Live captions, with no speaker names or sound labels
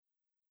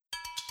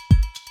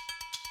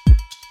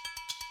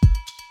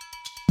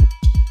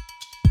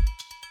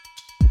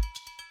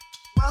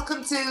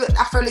Welcome to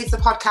Afro Leads, the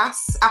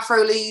podcast.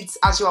 Afro Leads,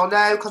 as you all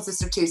know,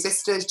 consists of two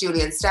sisters,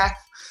 Julie and Steph,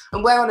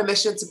 and we're on a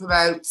mission to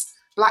promote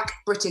Black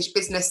British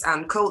business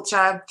and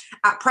culture.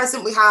 At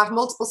present, we have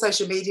multiple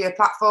social media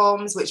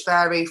platforms, which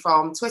vary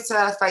from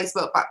Twitter,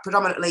 Facebook, but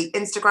predominantly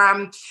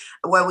Instagram,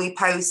 where we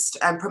post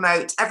and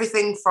promote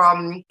everything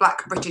from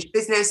Black British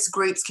business,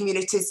 groups,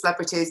 communities,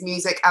 celebrities,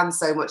 music, and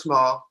so much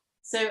more.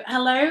 So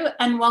hello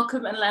and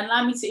welcome, and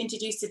allow me to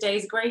introduce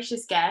today's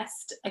gracious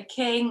guest, a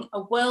king,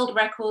 a world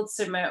record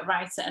swimmer,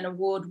 writer and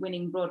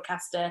award-winning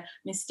broadcaster,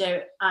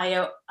 Mr.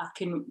 Ayo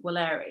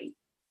Akinwolere.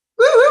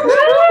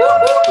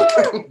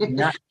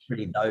 That's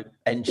pretty dope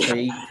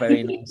entry,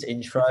 very nice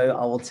intro.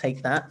 I will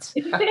take that.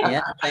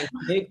 Yeah, thank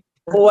you.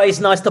 Always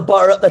nice to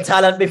butter up the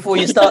talent before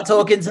you start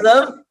talking to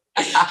them.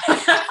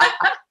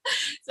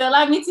 So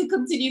allow me to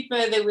continue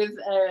further with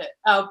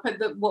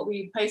what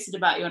we posted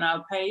about you on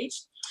our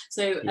page.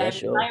 So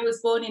Sure. I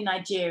was born in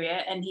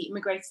Nigeria and he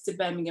immigrated to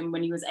Birmingham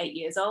when he was 8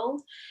 years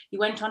old. He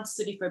went on to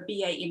study for a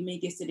BA in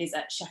Media Studies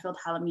at Sheffield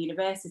Hallam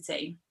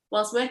University.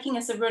 Whilst working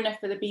as a runner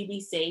for the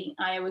BBC,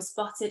 Ayo was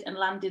spotted and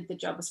landed the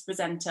job as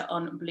presenter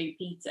on Blue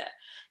Peter.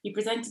 He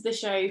presented the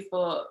show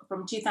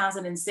from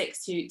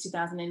 2006 to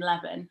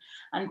 2011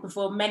 and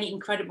performed many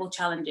incredible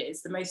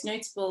challenges, the most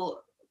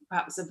notable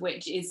perhaps of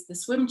which is the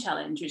swim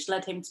challenge, which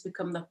led him to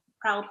become the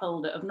proud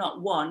holder of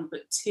not one,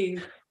 but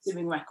two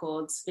swimming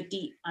records for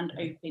deep and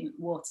open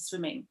water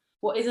swimming.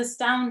 What is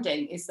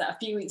astounding is that a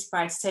few weeks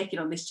prior to taking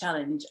on this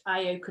challenge,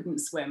 Ayo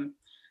couldn't swim.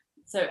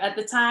 So at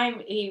the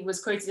time, he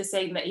was quoted as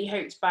saying that he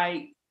hoped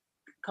by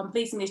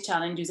completing this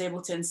challenge, he was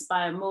able to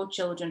inspire more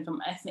children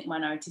from ethnic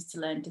minorities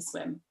to learn to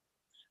swim.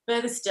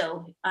 Further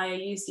still,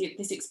 Ayo used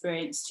this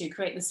experience to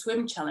create the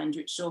swim challenge,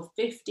 which saw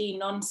 50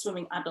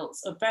 non-swimming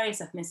adults of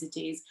various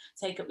ethnicities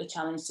take up the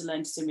challenge to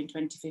learn to swim in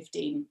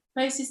 2015.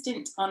 Post his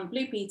stint on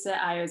Blue Peter,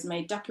 Ayo has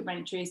made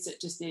documentaries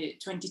such as the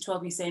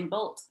 2012 Usain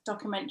Bolt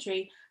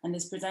documentary and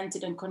has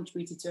presented and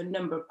contributed to a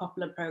number of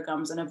popular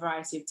programmes on a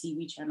variety of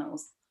TV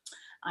channels.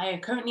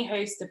 Ayo currently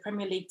hosts the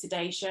Premier League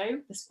Today show,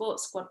 the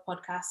Sports Squad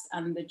podcast,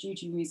 and the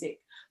Juju Music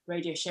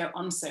radio show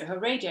on Soho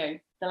Radio.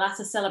 The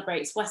latter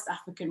celebrates West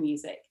African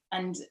music.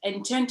 And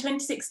in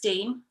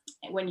 2016,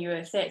 when you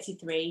were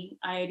 33,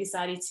 Ayo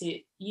decided to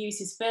use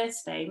his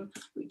first name,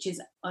 which is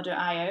Odo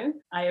Ayo,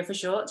 Ayo for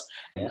short,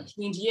 which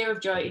means Year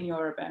of Joy in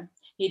Yoruba.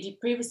 He had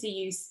previously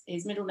used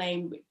his middle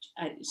name, which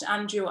is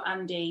Andrew or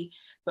Andy,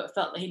 but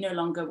felt that he no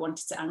longer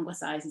wanted to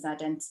anglicise his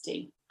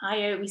identity.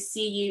 Ayo, we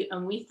see you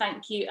and we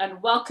thank you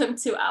and welcome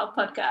to our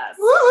podcast.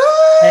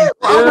 Thank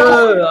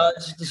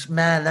you.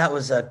 Man, that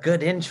was a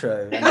good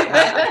intro.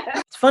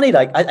 It's funny,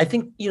 like I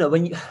think, you know,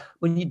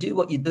 when you do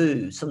what you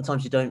do,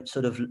 sometimes you don't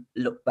sort of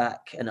look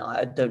back, and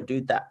I don't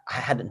do that. I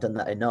hadn't done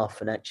that enough,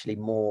 and actually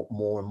more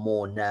and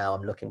more now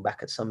I'm looking back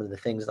at some of the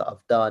things that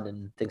I've done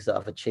and things that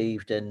I've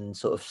achieved and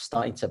sort of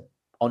starting to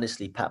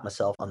honestly pat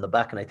myself on the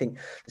back. And I think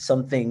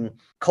something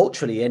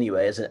culturally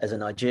anyway, as a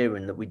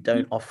Nigerian, that we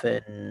don't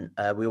often,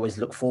 we always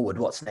look forward,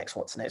 what's next,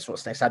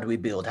 how do we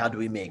build, how do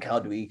we make, how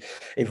do we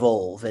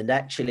evolve? And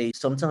actually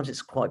sometimes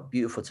it's quite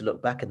beautiful to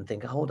look back and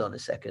think, hold on a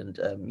second,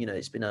 you know,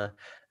 it's been a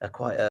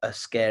quite a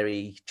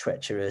scary,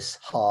 treacherous,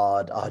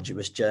 hard,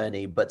 arduous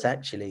journey, but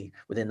actually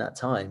within that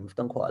time we've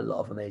done quite a lot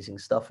of amazing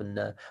stuff, and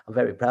I'm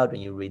very proud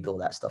when you read all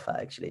that stuff out.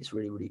 Actually, it's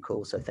really, really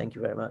cool, so thank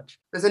you very much.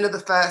 There's another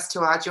first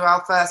to add. You're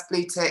our first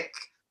blue tick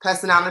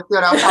personality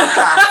on our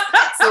podcast.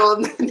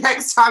 So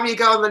next time you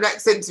go on the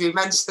next interview,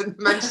 mention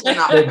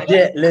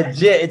that.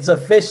 Legit, it's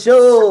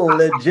official.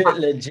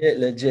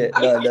 Legit.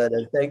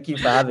 No. Thank you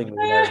for having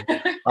me.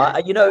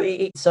 You know,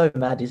 it's so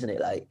mad, isn't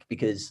it? Like,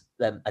 because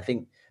I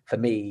think for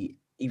me,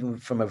 even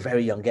from a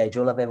very young age,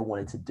 all I've ever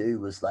wanted to do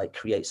was like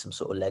create some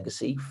sort of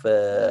legacy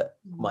for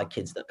my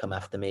kids that come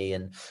after me,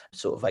 and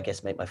sort of, I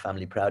guess, make my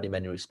family proud in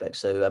many respects.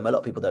 So a lot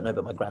of people don't know,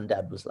 but my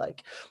granddad was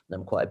like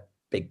quite a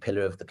big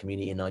pillar of the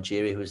community in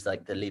Nigeria, who was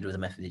like the leader of the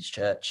Methodist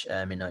Church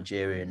in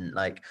Nigeria. And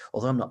like,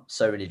 although I'm not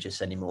so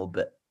religious anymore,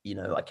 but you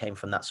know, I came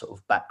from that sort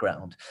of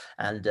background.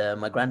 And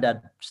my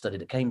granddad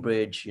studied at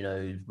Cambridge, you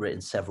know,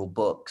 written several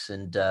books,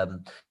 and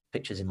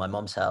pictures in my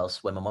mom's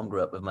house where my mom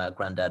grew up with my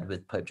granddad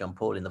with Pope John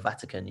Paul in the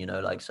Vatican, you know,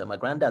 like, so my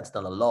granddad's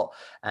done a lot.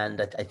 And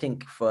I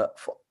think for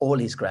all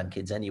his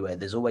grandkids anyway,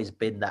 there's always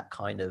been that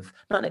kind of,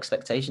 not an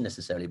expectation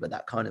necessarily, but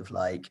that kind of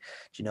like, do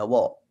you know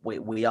what,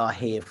 we are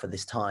here for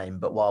this time,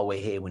 but while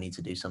we're here, we need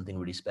to do something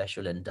really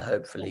special. And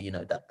hopefully, you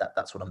know,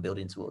 that's what I'm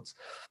building towards.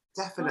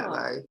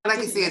 Definitely.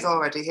 Legacy is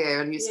already here,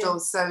 and you're still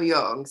so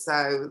young,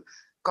 so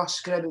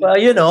gosh, good. Well,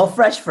 you know,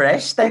 fresh.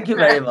 Thank you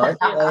very much.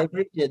 I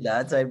appreciate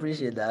that.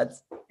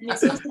 And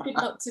it's also good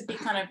not to be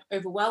kind of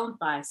overwhelmed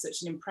by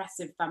such an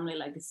impressive family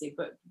legacy,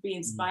 but be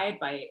inspired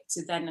by it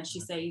to then, as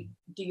you say,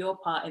 do your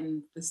part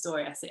in the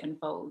story as it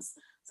unfolds.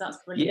 So that's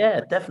brilliant.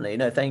 Yeah, definitely.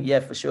 No,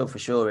 for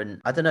sure. And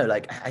I don't know,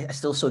 like, I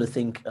still sort of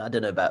think, I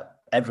don't know about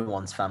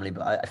everyone's family,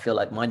 but I feel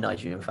like my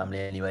Nigerian family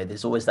anyway,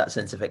 there's always that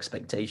sense of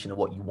expectation of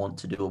what you want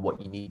to do or what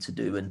you need to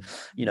do. And,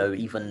 you know,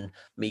 even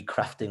me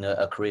crafting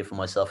a career for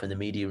myself in the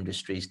media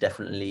industry has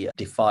definitely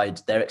defied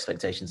their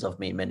expectations of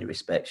me in many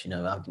respects. You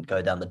know, I didn't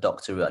go down the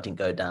doctor route, I didn't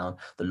go down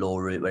the law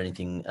route or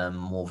anything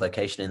more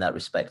vocational in that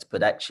respect.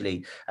 But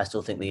actually, I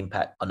still think the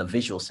impact on a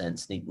visual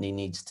sense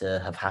needs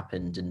to have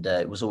happened. And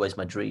it was always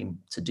my dream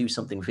to do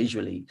something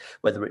visually,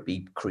 whether it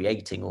be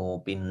creating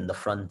or being in the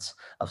front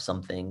of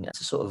something,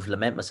 to sort of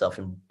lament myself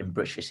in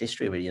British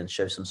history really, and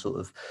show some sort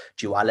of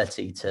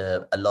duality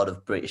to a lot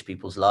of British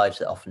people's lives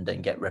that often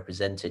don't get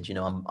represented. You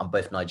know, I'm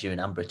both Nigerian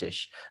and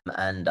British,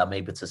 and I'm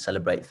able to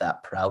celebrate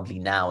that proudly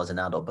now as an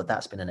adult, but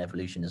that's been an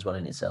evolution as well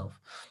in itself.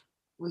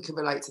 We can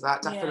relate to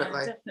that,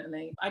 definitely. Yeah,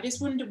 definitely. I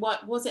just wondered,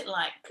 what was it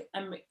like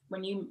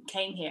when you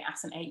came here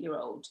as an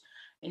 8-year-old,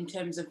 in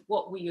terms of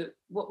what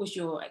was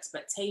your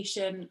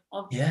expectation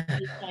of the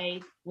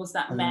UK? Was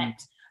that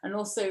met? And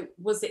also,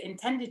 was it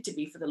intended to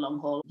be for the long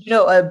haul? You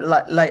know,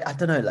 like I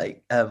don't know,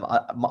 like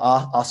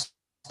our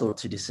story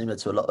too dissimilar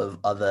to a lot of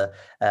other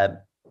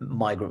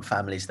migrant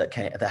families that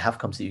have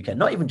come to the UK,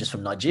 not even just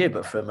from Nigeria,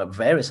 but from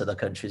various other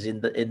countries.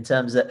 In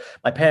terms that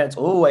my parents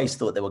always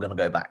thought they were going to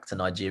go back to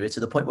Nigeria, to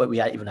the point where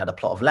we even had a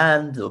plot of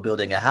land, they were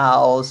building a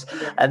house,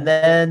 and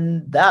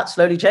then that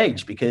slowly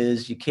changed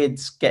because your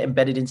kids get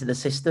embedded into the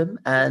system,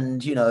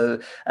 and you know,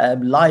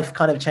 life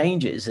kind of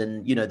changes,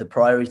 and you know, the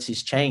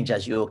priorities change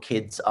as your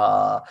kids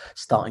are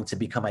starting to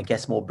become, I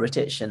guess, more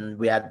British. And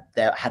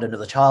they had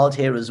another child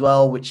here as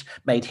well, which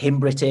made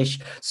him British.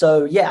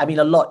 So yeah, I mean,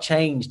 a lot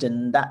changed,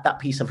 and that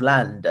piece of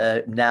land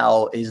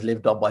now is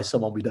lived on by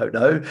someone we don't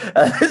know.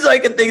 It's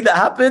like a thing that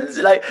happens.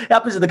 Like, it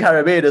happens in the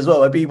Caribbean as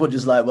well, where people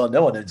just like, well,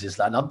 no one owns this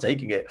land, I'm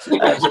taking it. So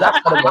that's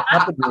kind of what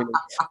happened,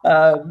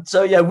 really.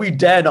 So yeah, we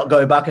dare not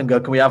go back and go,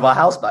 can we have our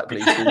house back,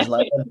 please? Because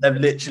like, they've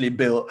literally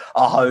built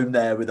a home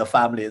there with a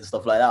family and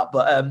stuff like that.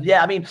 But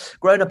yeah, I mean,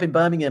 growing up in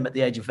Birmingham at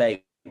the age of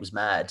 8, it was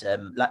mad.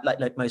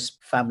 Like most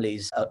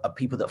families are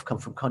people that have come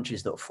from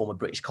countries that were former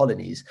British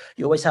colonies.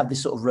 You always have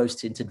this sort of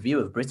rose-tinted view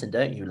of Britain,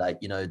 don't you? Like,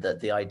 you know,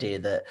 the idea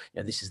that, you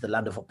know, this is the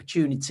land of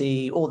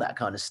opportunity, all that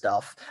kind of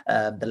stuff.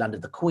 The land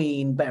of the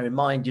Queen. Bear in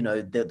mind, you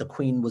know, the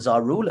Queen was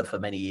our ruler for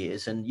many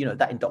years, and you know,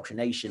 that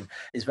indoctrination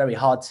is very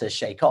hard to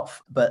shake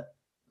off. But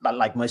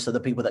like most of the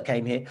people that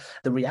came here,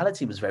 the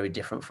reality was very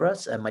different for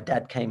us. And my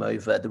dad came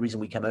over. The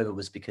reason we came over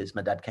was because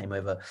my dad came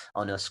over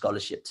on a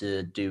scholarship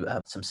to do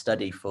some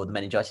study for the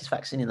meningitis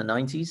vaccine in the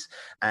 90s.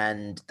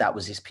 And that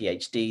was his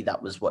PhD.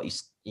 That was what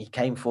he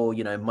came for,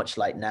 you know, much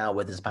like now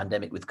where there's a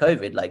pandemic with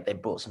COVID, like they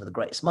brought some of the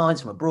greatest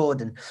minds from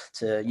abroad and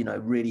to, you know,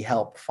 really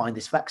help find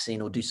this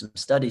vaccine or do some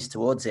studies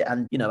towards it.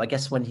 And, you know, I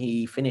guess when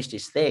he finished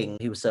his thing,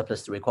 he was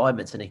surplus to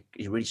requirements, and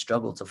he really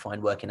struggled to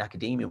find work in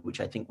academia,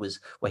 which I think was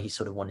where he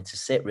sort of wanted to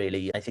sit,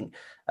 really. I think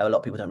a lot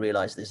of people don't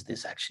realize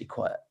there's actually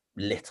quite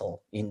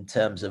little in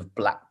terms of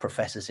Black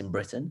professors in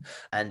Britain,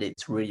 and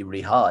it's really,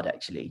 really hard,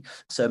 actually.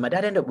 So my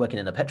dad ended up working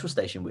in a petrol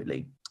station,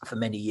 weirdly, for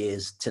many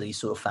years, till he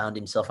sort of found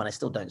himself, and I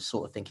still don't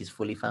sort of think he's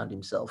fully found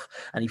himself.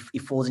 And he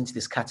falls into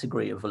this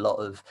category of a lot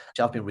of, which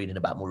I've been reading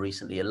about more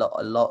recently, a lot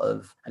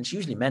of, and it's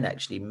usually men,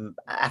 actually,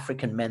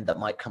 African men that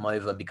might come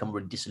over and become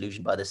really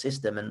disillusioned by the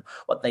system. And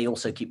what they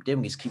also keep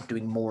doing is keep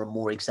doing more and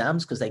more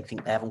exams because they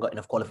think they haven't got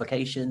enough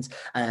qualifications.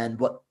 And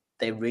what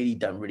they really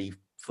don't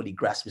fully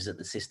grasp is that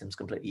the system's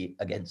completely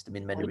against them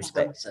in many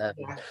respects.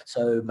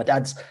 So my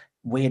dad's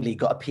weirdly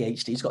got a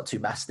PhD, he's got 2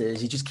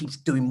 masters, he just keeps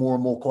doing more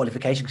and more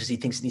qualification because he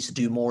thinks he needs to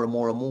do more and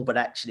more and more. But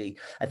actually,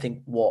 I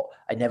think what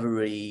I never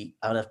really,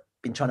 I've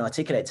been trying to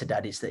articulate to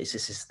Dad is that it's a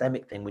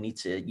systemic thing. You need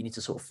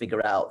to sort of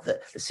figure out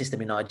that the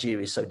system in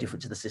Nigeria is so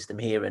different to the system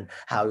here, and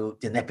how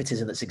the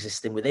nepotism that's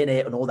existing within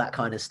it and all that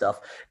kind of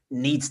stuff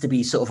needs to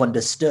be sort of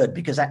understood,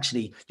 because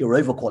actually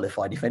you're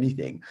overqualified, if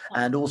anything.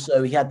 And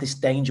also he had this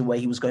danger where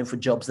he was going for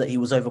jobs that he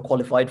was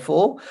overqualified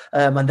for.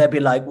 And they'd be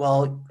like,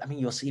 well, I mean,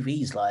 your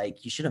CV's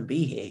like, you shouldn't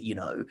be here, you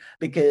know,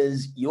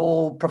 because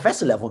you're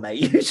professor level, mate.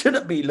 You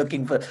shouldn't be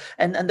looking for,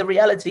 and the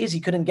reality is he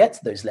couldn't get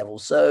to those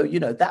levels. So, you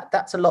know,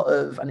 that's a lot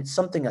of, and it's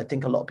something I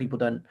think a lot of people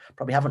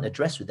haven't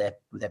addressed with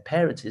their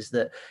parents, is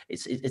that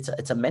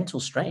it's a mental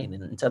strain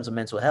in terms of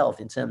mental health,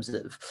 in terms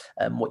of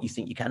what you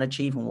think you can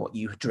achieve and what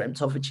you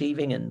dreamt of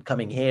achieving. And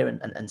coming here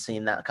and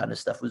seeing that kind of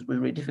stuff was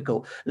really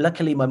difficult.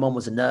 Luckily, my mom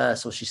was a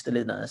nurse, or she's still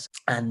a nurse,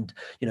 and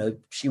you know,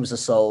 she was a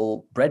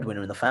sole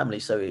breadwinner in the family.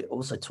 So it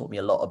also taught me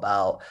a lot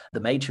about the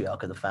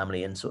matriarch of the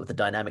family and sort of the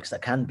dynamics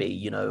that can be,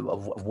 you know,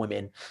 of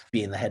women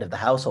being the head of the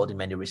household in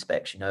many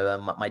respects. You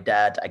know, my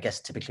dad, I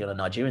guess typically on a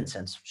Nigerian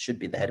sense, should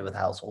be the head of the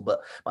household,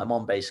 but my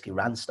mom basically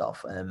ran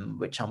stuff,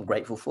 which I'm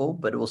grateful for,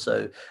 but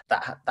also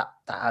that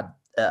had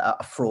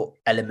a fraught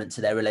element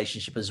to their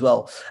relationship as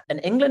well. And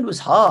England was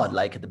hard,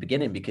 like at the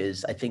beginning,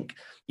 because I think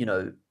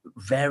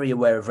very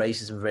aware of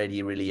racism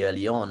really, really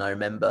early on. I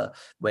remember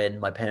when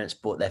my parents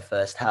bought their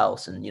first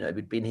house, and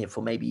we'd been here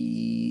for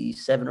maybe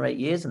 7 or 8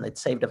 years, and they'd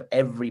saved up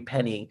every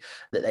penny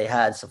that they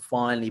had to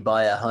finally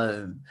buy a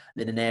home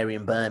in an area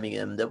in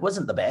Birmingham that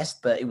wasn't the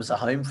best, but it was a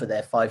home for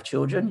their 5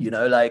 children.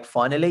 Like,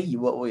 finally,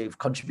 we've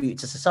contributed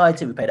to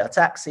society, we paid our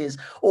taxes,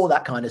 all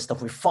that kind of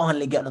stuff. We're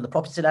finally getting on the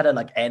property ladder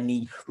like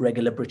any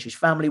regular British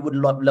family would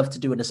love to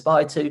do and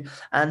aspire to.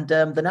 And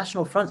the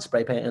National Front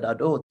spray painted our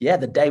door. Yeah,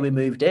 the day we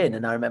moved in,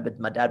 and I remember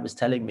my dad was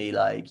telling me,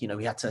 like,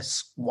 we had to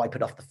wipe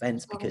it off the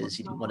fence because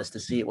he didn't want us to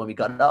see it when we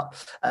got it up.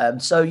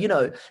 So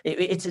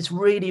it's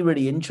really,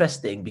 really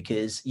interesting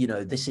because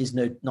this is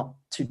not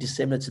too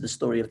dissimilar to the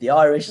story of the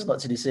Irish. It's not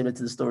too dissimilar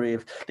to the story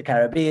of the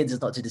Caribbeans.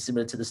 It's not too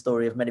dissimilar to the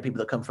story of many people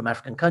that come from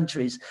African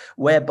countries,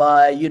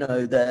 whereby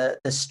the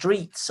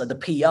streets or the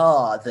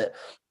PR that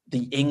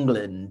the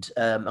England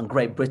and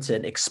Great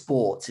Britain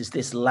exports is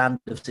this land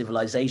of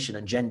civilization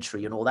and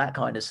gentry and all that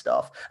kind of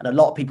stuff. And a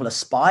lot of people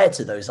aspire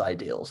to those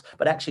ideals,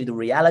 but actually the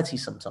reality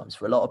sometimes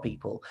for a lot of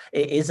people,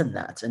 it isn't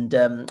that. And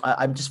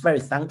I'm just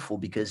very thankful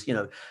because,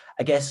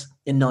 I guess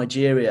in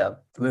Nigeria,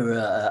 we're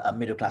a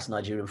middle-class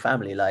Nigerian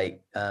family.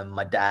 Like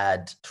my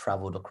dad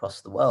traveled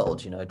across the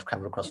world,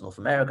 traveled across North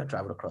America,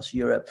 traveled across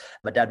Europe.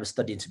 My dad was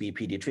studying to be a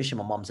pediatrician.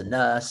 My mom's a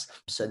nurse.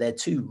 So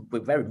we're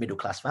very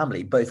middle-class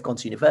family, both gone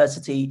to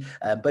university,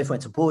 both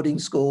went to boarding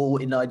school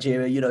in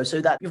Nigeria,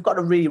 so that you've got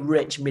a really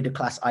rich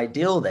middle-class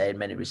ideal there in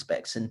many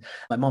respects. And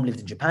my mom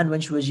lived in Japan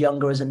when she was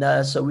younger as a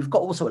nurse. So we've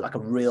got also like a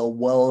real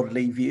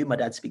worldly view. My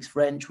dad speaks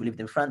French. We lived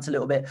in France a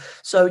little bit.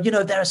 So,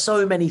 there are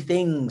so many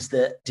things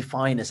that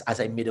define us as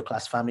a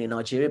middle-class family in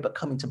Nigeria, but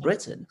coming to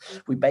Britain,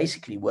 we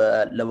basically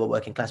were lower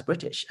working class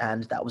British.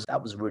 And that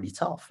was really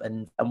tough.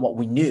 And what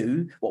we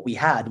knew, what we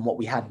had and what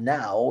we had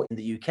now in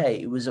the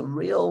UK, it was a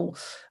real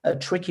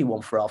tricky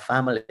one for our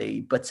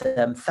family. But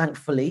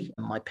thankfully,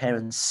 my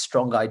parents'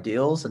 strong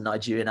ideals and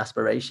Nigerian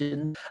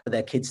aspiration for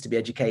their kids to be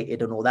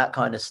educated and all that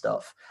kind of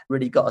stuff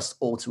really got us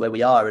all to where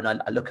we are. And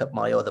I look at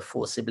my other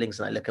 4 siblings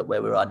and I look at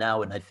where we are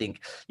now, and I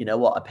think,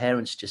 what, our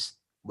parents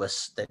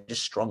they're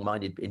just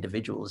strong-minded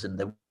individuals, and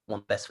they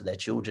want best for their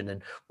children,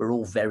 and we're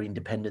all very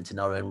independent in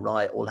our own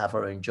right, all have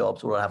our own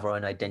jobs, all have our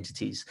own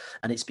identities,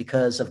 and it's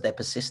because of their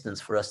persistence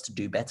for us to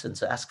do better and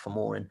to ask for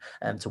more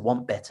and to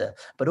want better.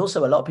 But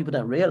also a lot of people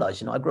don't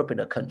realize, I grew up in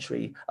a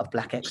country of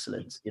Black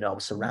excellence. I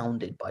was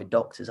surrounded by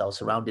doctors, I was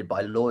surrounded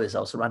by lawyers,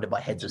 I was surrounded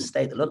by heads of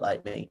state that looked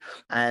like me,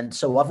 and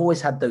so I've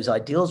always had those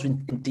ideals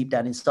deep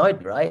down inside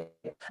me, right?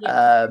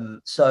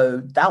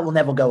 So that will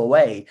never go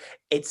away.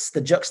 It's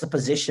the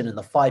juxtaposition and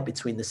the fight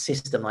between the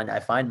system I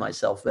find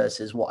myself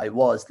versus what I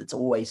was that's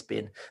always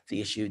been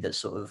the issue, that's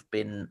sort of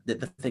been the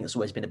thing that's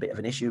always been a bit of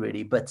an issue,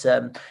 really. But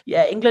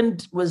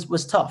England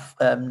was tough.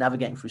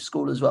 Navigating through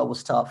school as well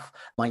was tough.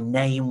 My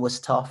name was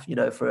tough,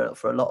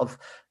 for a lot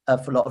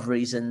of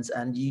reasons.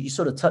 And you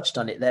sort of touched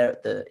on it there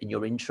in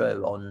your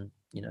intro on,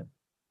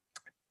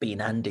 being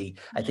Andy.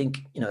 I think,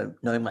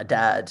 knowing my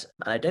dad,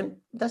 and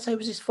that's how it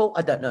was his fault,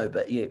 I don't know,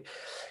 but he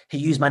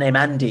used my name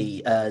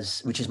Andy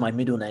which is my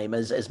middle name,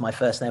 as my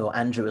first name, or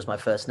Andrew as my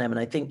first name. And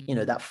I think,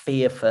 that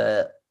fear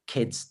for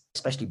kids,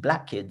 especially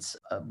Black kids,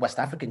 West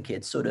African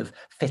kids, sort of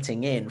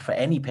fitting in for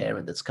any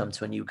parent that's come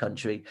to a new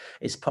country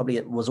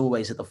was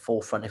always at the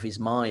forefront of his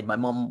mind. My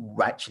mom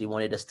actually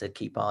wanted us to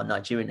keep our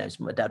Nigerian names,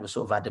 but my dad was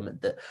sort of adamant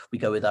that we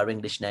go with our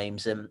English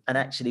names. And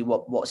actually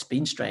what's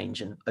been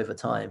strange, and over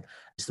time,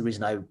 is the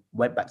reason I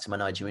went back to my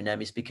Nigerian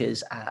name, is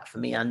because for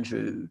me,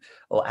 Andrew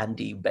or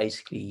Andy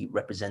basically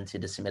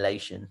represented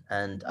assimilation,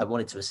 and I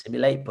wanted to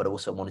assimilate, but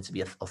also wanted to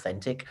be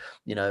authentic.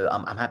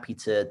 I'm happy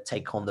to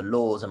take on the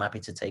laws, I'm happy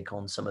to take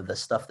on some of the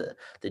stuff that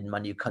my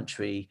new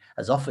country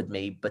has offered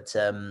me, but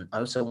I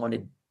also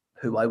wanted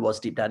who I was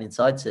deep down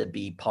inside to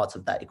be part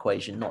of that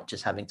equation, not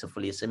just having to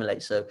fully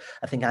assimilate. So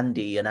I think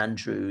Andy and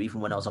Andrew,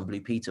 even when I was on Blue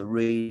Peter,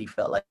 really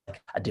felt like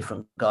a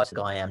different guy to the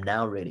guy I am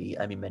now, really,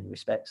 in many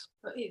respects.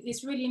 But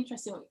it's really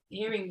interesting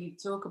hearing you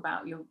talk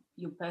about your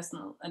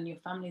personal and your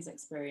family's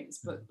experience,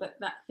 but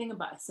that thing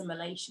about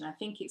assimilation, I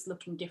think it's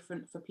looking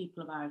different for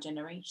people of our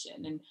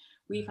generation. And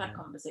we've had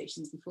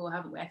conversations before,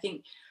 haven't we? I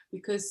think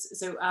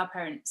because our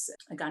parents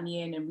are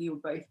Ghanaian and we were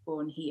both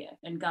born here,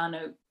 and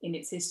Ghana in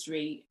its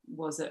history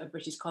was a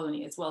British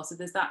colony as well. So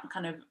there's that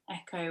kind of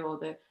echo or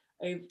the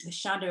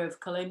shadow of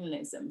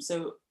colonialism.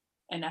 So,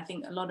 and I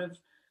think a lot of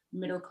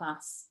middle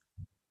class,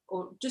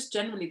 or just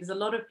generally, there's a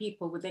lot of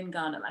people within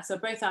Ghana. So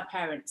both our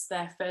parents,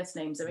 their first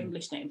names are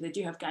English names. They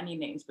do have Ghanaian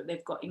names, but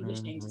they've got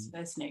English names as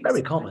first names.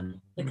 Very common.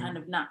 The kind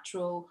of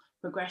natural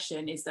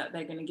progression is that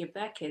they're going to give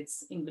their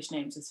kids English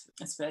names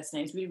as first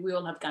names. We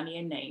all have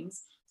Ghanaian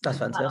names. That's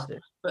fantastic.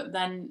 But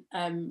then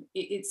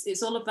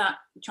it's all of that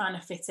trying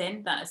to fit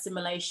in. That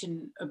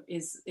assimilation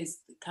is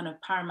kind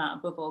of paramount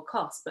above all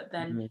costs. But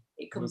then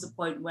it comes a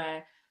point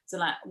where, so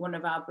like one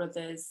of our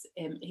brothers,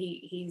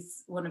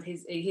 he's one of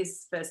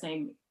his first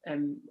name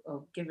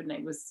or given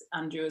name was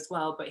Andrew as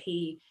well, but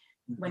he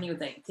when he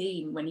was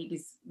 18, when he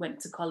just went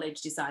to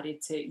college,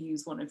 decided to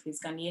use one of his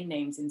Ghanaian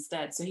names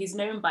instead. So he's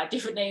known by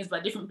different names by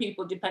different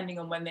people depending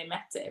on when they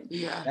met him.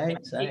 Yeah,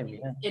 same.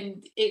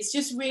 And it's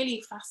just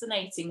really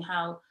fascinating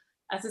how,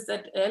 as I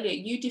said earlier,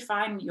 you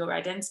define your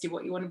identity.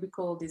 What you want to be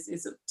called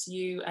is up to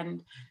you,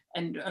 and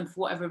for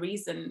whatever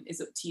reason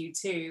is up to you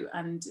too.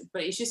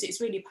 But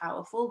it's really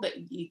powerful that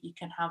you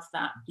can have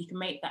that, you can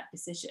make that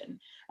decision,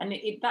 and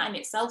that in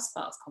itself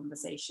sparks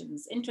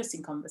conversations,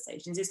 interesting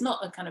conversations. It's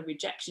not a kind of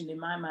rejection in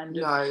my mind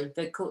of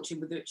the culture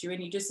with which you're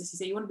in. You just, as you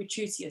say, you want to be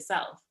true to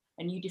yourself,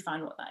 and you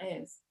define what that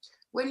is.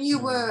 When you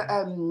were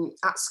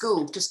at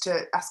school, just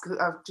to ask,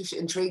 I'm just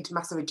intrigued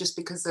massively, just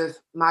because of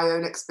my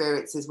own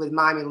experiences with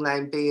my middle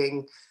name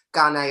being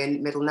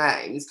Ghanaian middle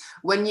names.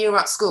 When you were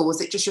at school,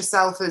 was it just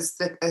yourself as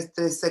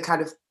the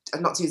kind of,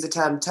 not to use the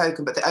term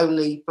token, but the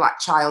only black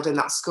child in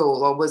that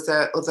school, or was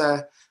there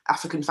other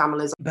African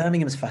families?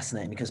 Birmingham's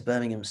fascinating because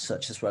Birmingham's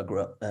such as where I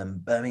grew up.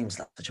 Birmingham's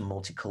like such a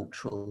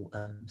multicultural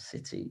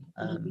city.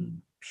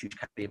 Huge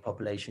Caribbean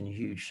population,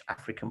 huge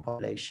African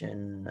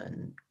population,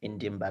 and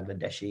Indian,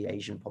 Bangladeshi,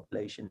 Asian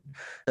population.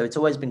 So it's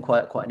always been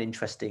quite an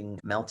interesting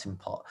melting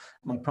pot.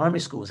 My primary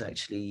school was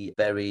actually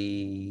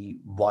very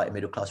white and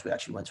middle class. We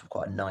actually went to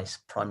quite a nice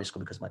primary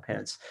school because my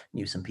parents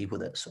knew some people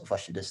that sort of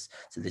ushered us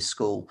to this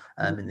school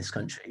in this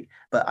country.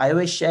 But I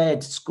always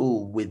shared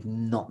school with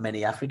not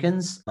many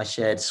Africans. I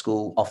shared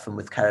school often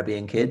with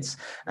Caribbean kids.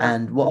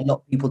 And what a lot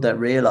of people don't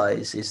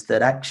realize is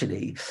that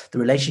actually the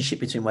relationship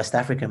between West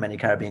Africa and many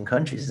Caribbean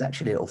countries is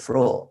actually a little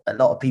fraught. A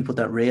lot of people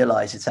don't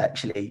realize it's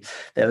actually,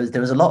 there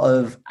was a lot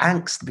of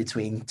angst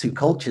between two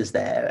cultures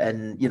there.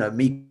 And, you know,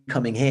 me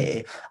coming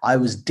here, I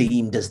was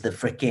deemed as the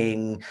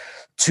freaking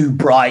too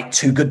bright,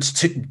 too good,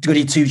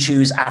 goody two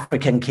shoes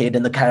African kid,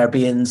 and the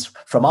Caribbeans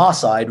from our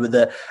side were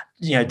the,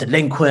 you know,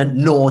 delinquent,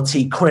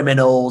 naughty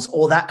criminals,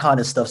 all that kind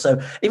of stuff.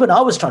 So even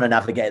I was trying to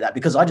navigate that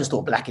because I just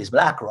thought black is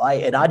black,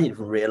 right? And I didn't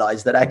even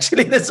realize that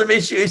actually there's some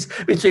issues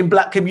between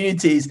black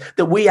communities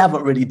that we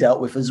haven't really dealt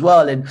with as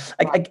well. And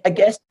I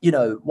guess, you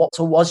know, what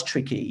was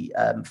tricky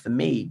for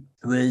me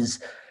was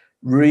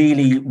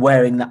really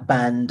wearing that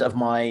band of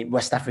my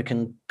West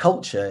African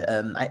culture.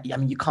 I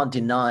mean, you can't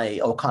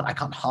deny, or I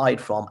can't hide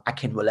from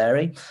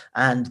Akinwolere.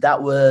 And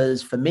that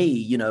was, for me,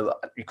 you know,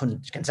 you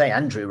can say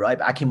Andrew, right?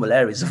 But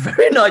Akinwolere is a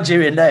very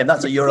Nigerian name.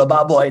 That's a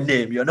Yoruba boy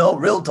name, you know,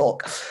 real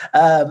talk.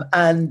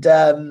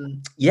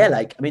 Yeah,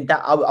 like, I mean,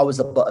 that I was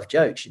the butt of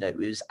jokes, you know. It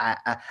was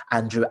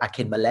Andrew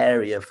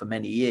Akinwolere for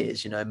many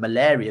years, you know,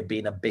 malaria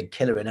being a big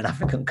killer in an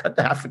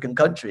African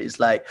country. It's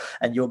like,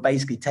 and you're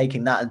basically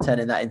taking that and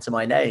turning that into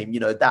my name,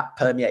 you know, that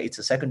permeated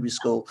to secondary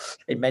school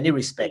in many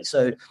respects.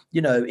 So,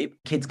 you know,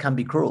 kids can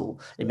be cruel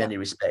in many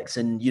respects,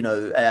 and, you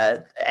know,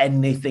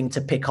 anything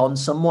to pick on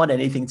someone,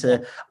 anything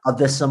to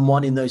other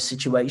someone in those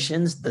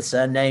situations, the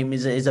surname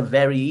is a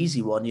very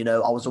easy one. You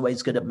know, I was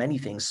always good at many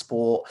things,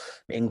 sport,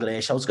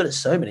 English. I was good at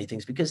so many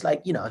things because,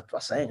 like, you know, I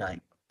was saying, I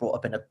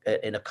brought up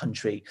in a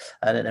country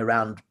and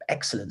around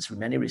excellence in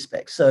many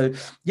respects. So,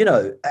 you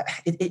know,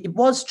 it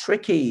was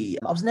tricky.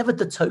 I was never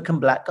the token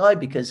black guy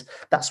because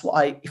that's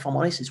what if I'm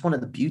honest, it's one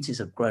of the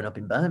beauties of growing up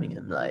in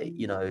Birmingham. Like,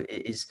 you know,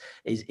 is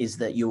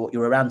that you're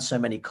around so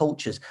many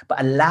cultures, but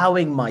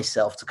allowing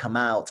myself to come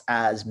out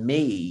as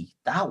me,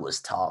 that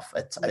was tough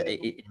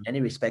in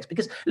many respects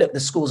because look, the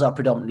schools are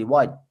predominantly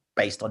white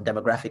based on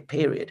demographic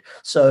period.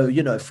 So,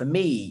 you know, for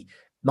me,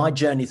 my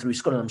journey through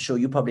school, and I'm sure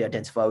you probably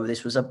identify with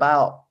this, was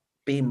about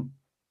being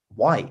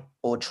white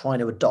or trying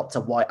to adopt a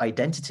white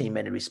identity in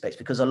many respects,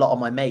 because a lot of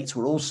my mates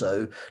were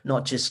also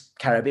not just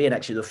Caribbean.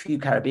 Actually, there were a few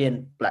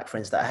Caribbean black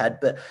friends that I had,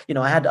 but, you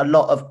know, I had a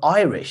lot of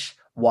Irish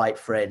white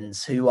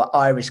friends who are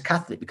Irish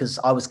Catholic because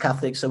I was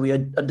Catholic. So we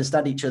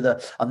understand each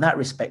other on that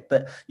respect.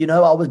 But, you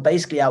know, I was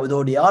basically out with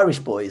all the Irish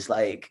boys.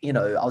 Like, you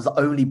know, I was the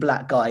only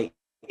black guy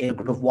in a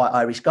group of white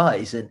Irish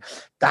guys, and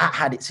that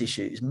had its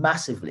issues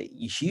massively,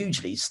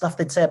 hugely. Stuff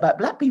they'd say about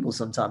black people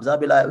sometimes.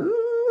 I'd be like, ooh,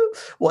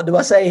 what do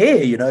I say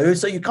here? You know,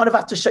 so you kind of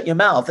have to shut your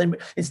mouth. And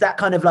it's that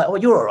kind of like, oh,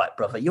 you're all right,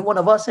 brother. You're one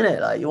of us,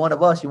 innit? Like, you're one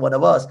of us. You're one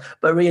of us.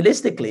 But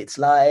realistically, it's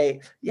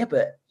like, yeah,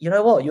 but you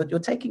know what? You're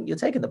taking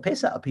the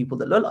piss out of people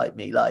that look like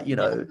me, like, you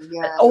know,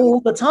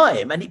 all the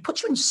time. And it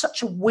puts you in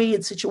such a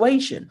weird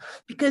situation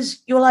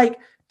because you're like,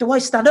 do I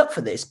stand up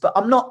for this? But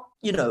I'm not,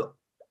 you know,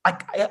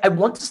 I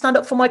want to stand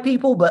up for my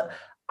people, but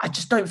I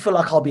just don't feel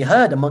like I'll be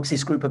heard amongst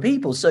this group of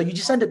people. So you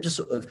just end up just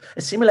sort of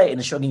assimilating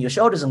and shrugging your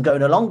shoulders and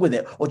going along with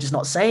it, or just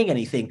not saying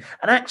anything.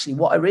 And actually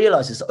what I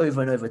realized is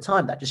over and over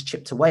time, that just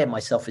chipped away at my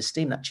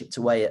self-esteem, that chipped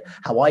away at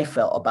how I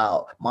felt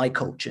about my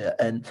culture.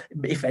 And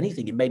if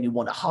anything, it made me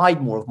want to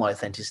hide more of my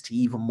authenticity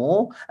even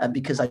more. And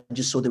because I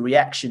just saw the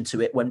reaction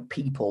to it when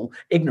people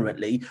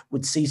ignorantly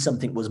would see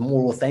something was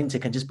more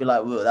authentic and just be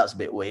like, well, that's a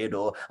bit weird,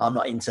 or I'm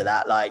not into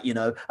that. Like, you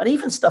know, and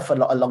even stuff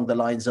along the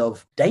lines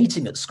of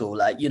dating at school.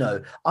 Like, you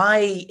know,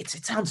 I it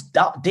sounds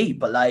deep,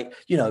 but like,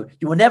 you know,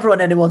 you were never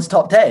on anyone's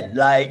top 10.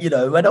 Like, you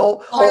know, when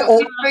all I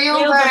feel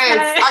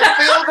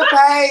the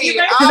pain. Do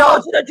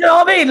you know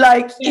what I mean?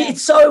 Like,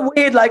 it's so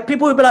weird. Like,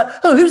 people would be like,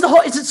 oh, who's the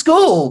hottest at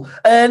school?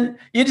 And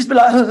you'd just be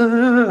like,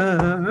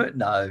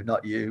 no,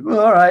 not you.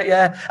 All right,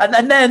 yeah.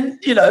 And then,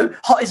 you know,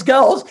 hottest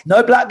girls,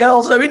 no black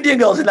girls, no Indian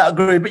girls in that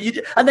group.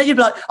 And then you'd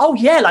be like, oh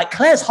yeah, like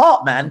Claire's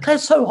hot, man.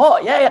 Claire's so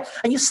hot. Yeah.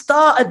 And you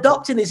start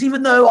adopting this,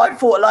 even though I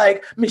thought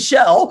like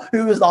Michelle,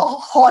 who was the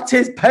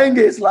hottest,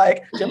 pengest,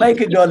 like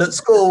Jamaican girl at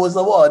school, was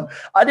the one.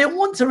 I didn't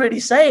want to really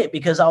say it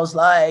because I was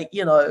like,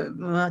 you know,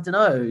 I don't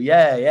know.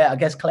 Yeah. I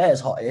guess Claire's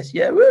hottest.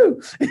 Yeah,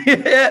 woo.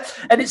 Yeah.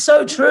 And it's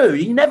so true.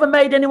 You never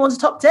made anyone's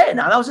top 10.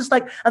 And I was just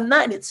like, and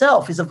that in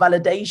itself is a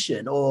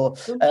validation, or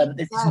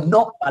it's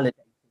not validating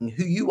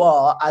who you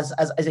are as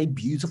a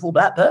beautiful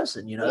black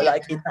person, you know,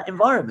 like in that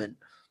environment.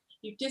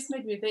 You've just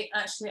made me think,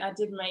 actually, I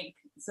did make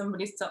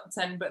somebody's top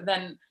 10, but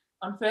then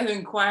on further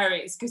inquiry,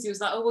 it's because he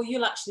was like, oh, well,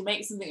 you'll actually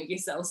make something of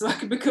yourself so I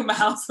can become a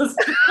house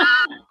husband.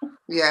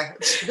 Yeah,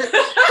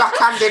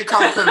 backhanded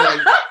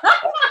compliment.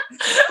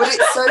 But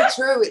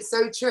it's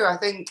so true. I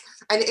think,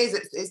 and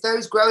it's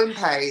those growing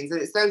pains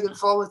and it's those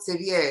informative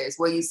years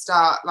where you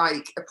start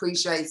like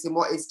appreciating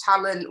what is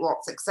talent,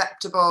 what's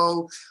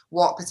acceptable,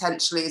 what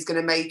potentially is going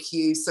to make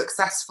you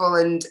successful.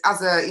 And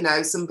as a, you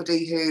know,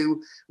 somebody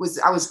who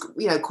I was,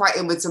 you know, quite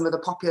in with some of the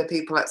popular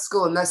people at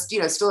school, and there's, you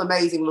know, still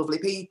amazing, lovely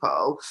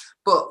people,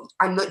 but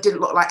I didn't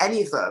look like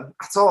any of them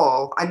at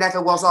all. I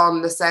never was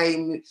on the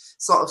same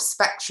sort of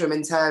spectrum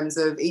in terms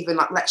of even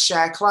like, let's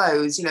share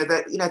clothes, you know,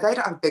 that, you know, they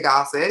don't have big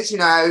asses, you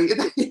know,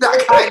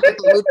 that kind of thing.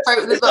 We've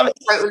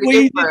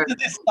totally different.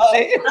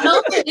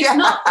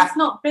 It's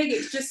not big,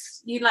 it's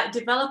just you like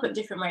develop at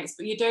different rates,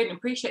 but you don't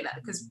appreciate that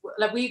because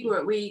like we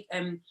were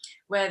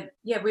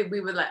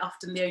like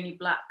often the only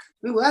black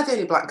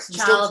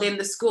child in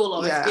the school,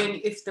 or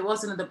if there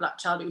was another black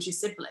child, it was your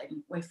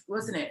sibling,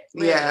 wasn't it?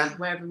 Really,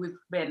 wherever we've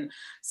been.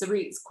 So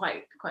it's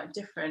quite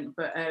different,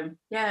 but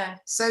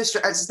so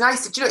it's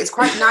nice. Do you know, it's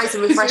quite nice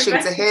and refreshing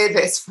to hear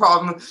this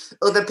from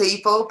other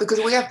people, because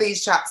we have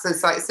these chats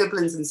as like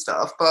siblings and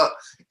stuff, but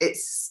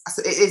it's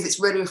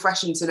really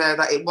refreshing to know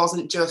that it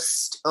wasn't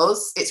just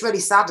us. It's really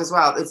sad as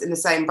well. It's in the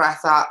same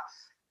breath that,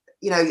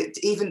 you know,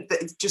 even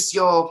just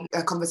your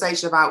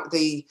conversation about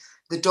the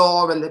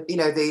door and the, you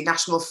know, the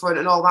National Front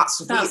and all that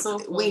stuff.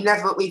 We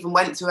never even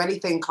went through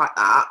anything like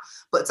that.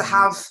 But to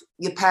have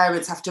your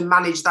parents have to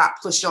manage that,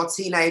 plus your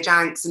teenage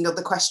angst and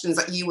other questions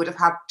that you would have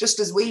had just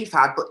as we've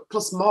had, but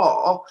plus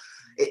more,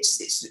 it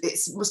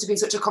must have been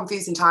such a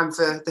confusing time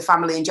for the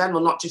family in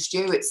general, not just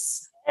you.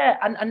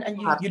 And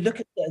you look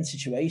at certain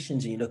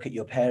situations and you look at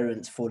your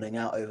parents falling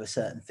out over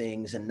certain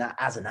things, and that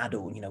as an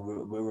adult, you know,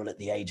 we're all at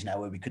the age now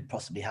where we could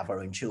possibly have our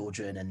own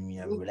children and,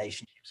 you know,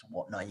 relationships and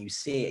whatnot, and you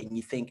see it and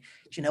you think,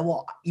 do you know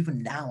what,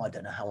 even now I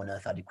don't know how on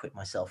earth I'd equip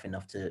myself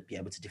enough to be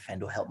able to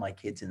defend or help my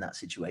kids in that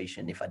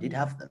situation if I did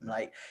have them.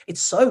 Like,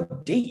 it's so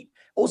deep.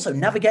 Also,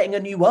 navigating a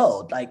new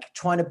world, like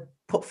trying to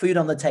put food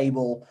on the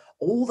table,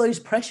 all those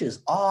pressures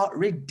are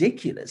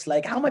ridiculous.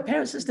 Like, how my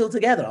parents are still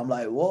together, I'm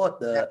like, what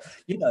the,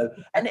 you know,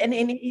 and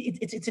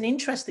it's an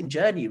interesting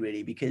journey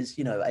really, because,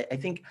 you know, I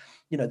think,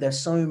 you know, there's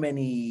so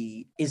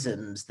many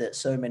isms that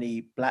so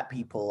many black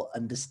people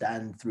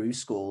understand through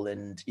school,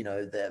 and, you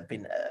know, there have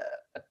been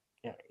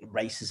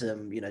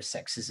racism, you know,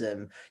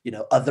 sexism, you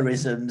know,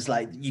 otherisms,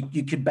 like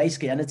you could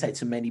basically annotate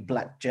so many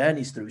black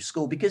journeys through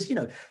school, because, you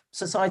know,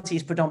 society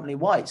is predominantly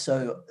white,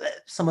 so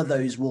some of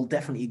those will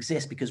definitely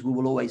exist because we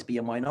will always be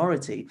a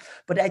minority.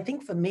 But I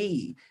think for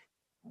me,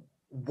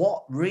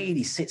 what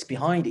really sits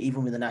behind it,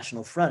 even with the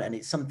National Front, and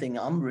it's something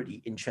I'm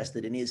really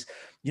interested in, is,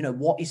 you know,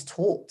 what is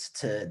taught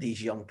to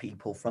these young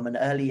people from an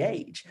early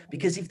age,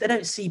 because if they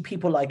don't see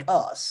people like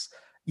us,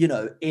 you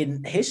know,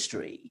 in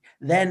history,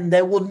 then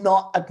they will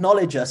not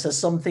acknowledge us as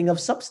something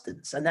of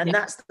substance. And then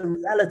that's the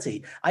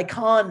reality. I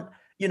can't,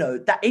 you know,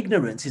 that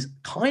ignorance is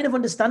kind of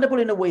understandable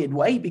in a weird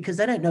way because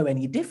they don't know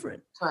any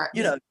different. Correct.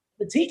 You know,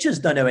 the teachers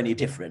don't know any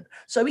different.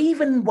 So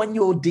even when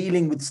you're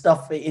dealing with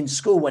stuff in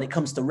school, when it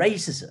comes to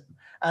racism,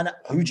 and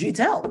who do you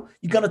tell?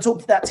 You're going to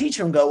talk to that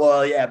teacher and go,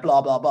 well, yeah,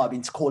 blah, blah, blah,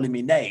 been calling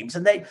me names.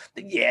 And they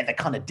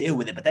kind of deal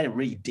with it, but they don't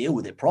really deal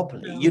with it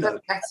properly. You know,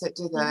 that's it,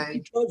 do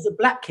they? Droves of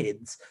black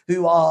kids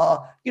who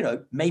are, you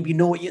know, maybe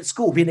naughty at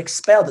school, being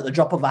expelled at the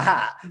drop of a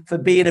hat for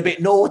being a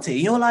bit naughty.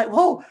 You're like,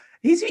 whoa.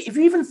 If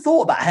you even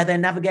thought about how they're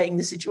navigating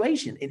the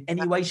situation in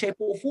any way, shape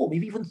or form,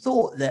 if you even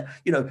thought that,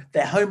 you know,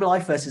 their home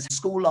life versus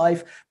school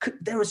life,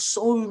 there are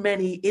so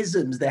many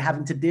isms they're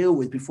having to deal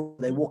with before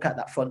they walk out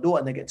that front door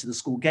and they get to the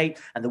school gate,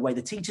 and the way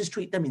the teachers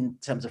treat them in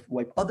terms of the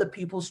way other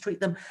people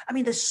treat them. I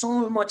mean, there's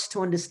so much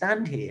to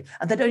understand here,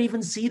 and they don't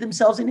even see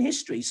themselves in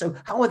history. So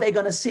how are they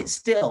going to sit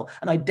still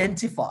and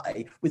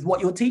identify with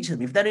what you're teaching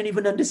them if they don't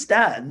even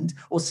understand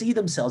or see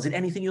themselves in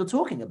anything you're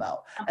talking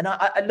about? And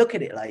I look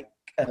at it like,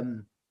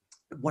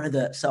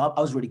 so I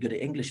was really good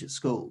at English at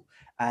school,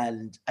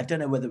 and I don't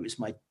know whether it was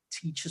my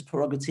teacher's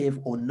prerogative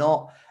or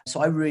not.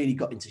 So I really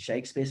got into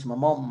Shakespeare. So my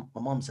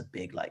mom's a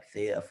big like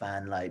theatre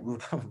fan. Like we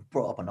were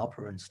brought up on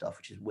opera and stuff,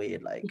 which is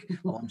weird. Like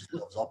my mom just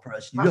loves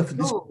opera. She loves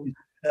this.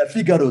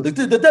 Figaro, the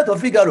death of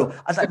Figaro.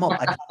 I was like, Mom,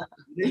 I can't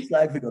do this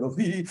like Figaro.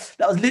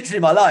 That was literally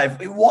my life.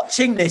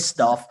 Watching this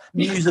stuff,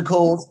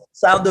 musicals,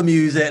 Sound of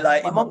Music.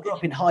 Like my mom grew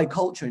up in high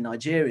culture in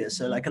Nigeria,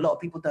 so like a lot of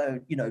people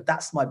don't,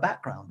 that's my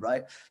background,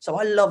 right? So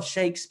I love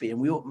Shakespeare,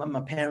 and my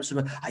parents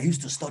were. I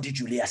used to study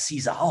Julius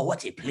Caesar. Oh,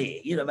 what a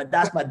play, but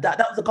that's my dad.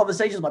 That was the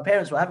conversations my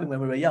parents were having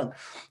when we were young.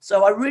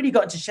 So I really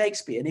got into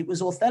Shakespeare, and it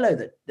was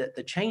Othello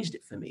that changed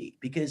it for me,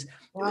 because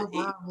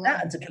that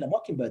and To Kill a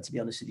Mockingbird, to be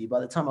honest with you,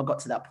 by the time I got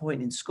to that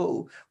point in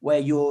school, where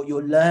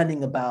you're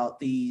learning about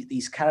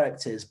these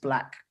characters,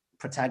 Black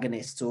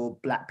protagonists or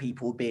Black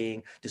people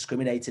being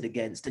discriminated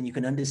against, and you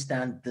can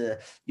understand the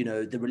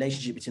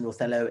relationship between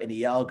Othello and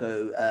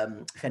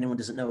Iago. If anyone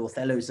doesn't know,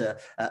 Othello's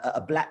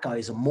a Black guy,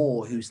 is a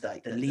Moor who's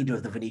like the leader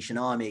of the Venetian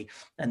army,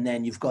 and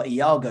then you've got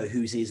Iago,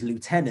 who's his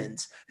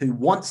lieutenant, who's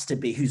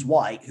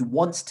white, who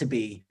wants to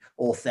be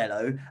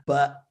Othello,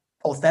 but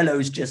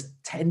Othello's just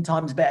 10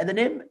 times better than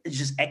him. It's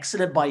just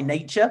excellent by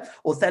nature.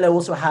 Othello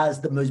also has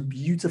the most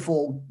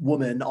beautiful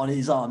woman on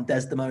his arm,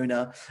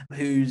 Desdemona,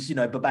 who's,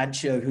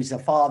 Babancio, who's her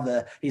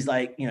father. He's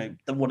like,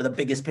 one of the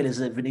biggest pillars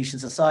of Venetian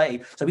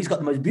society. So he's got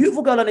the most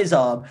beautiful girl on his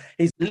arm.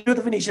 He's the leader of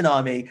the Venetian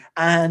army,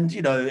 and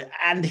he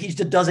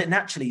just does it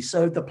naturally.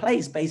 So the play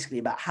is basically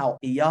about how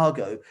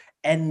Iago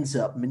ends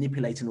up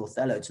manipulating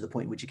Othello to the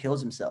point in which he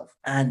kills himself.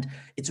 And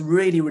it's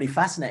really, really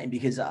fascinating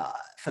because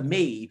for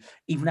me,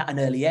 even at an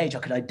early age, I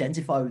could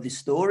identify with this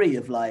story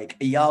of like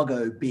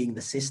Iago being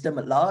the system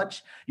at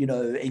large,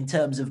 in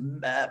terms of,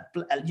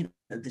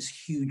 this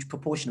huge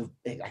proportion of,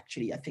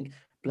 actually, I think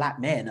Black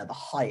men are the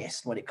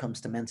highest when it comes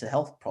to mental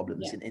health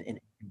problems in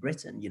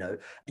Britain,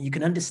 and you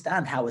can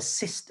understand how a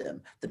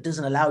system that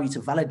doesn't allow you to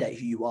validate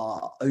who you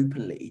are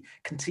openly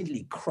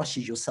continually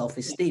crushes your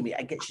self-esteem.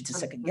 It gets you to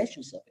second guess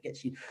yourself. It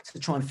gets you to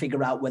try and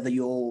figure out whether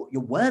you're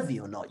worthy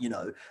or not,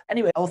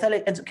 Anyway,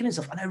 Othello ends up killing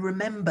himself. And I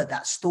remember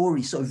that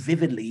story so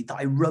vividly, that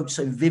I wrote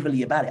so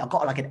vividly about it. I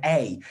got like an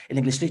A in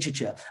English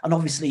literature. And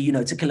obviously,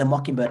 To Kill a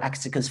Mockingbird,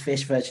 Atticus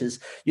Fish versus,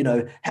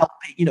 help,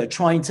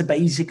 trying to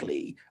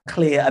basically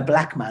clear a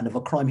Black man of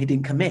a crime he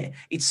didn't commit.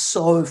 It's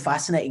so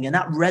fascinating. And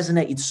that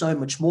resonated so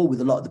much more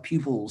with a lot of the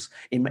pupils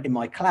in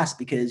my class,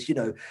 because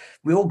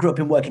we all grew up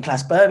in working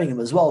class Birmingham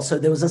as well, so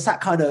there was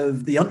that kind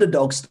of the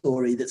underdog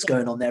story that's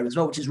going on there as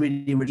well, which is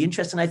really, really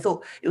interesting. I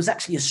thought it was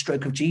actually a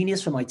stroke of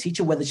genius for my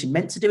teacher, whether she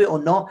meant to do it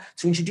or not,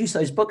 to introduce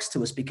those books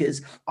to us,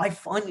 because I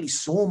finally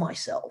saw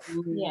myself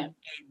in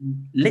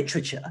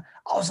literature.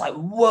 I was like,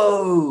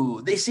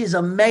 whoa, this is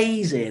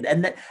amazing.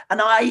 And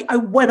I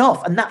went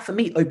off, and that for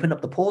me opened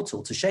up the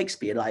portal to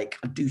Shakespeare. Like,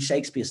 I do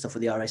Shakespeare stuff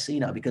with the RSC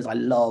now because I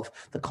love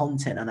the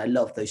content and I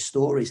love those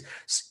stories,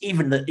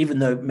 even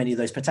though many of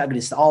those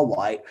protagonists are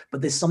white.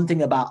 But there's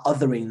something about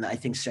othering that I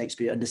think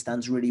Shakespeare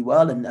understands really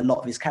well, and a lot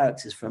of his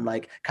characters, from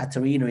like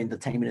Katerina in The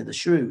Taming of the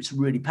Shrew, it's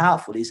really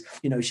powerful.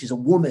 She's a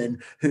woman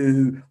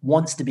who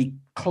wants to be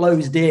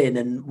closed in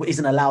and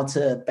isn't allowed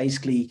to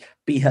basically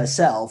be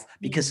herself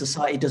because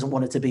society doesn't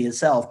want her to be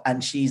herself,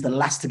 and she's the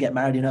last to get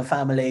married in her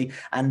family.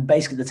 And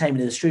basically The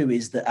Taming of the Shrew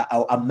is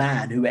a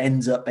man who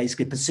ends up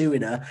basically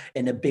pursuing her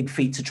in a big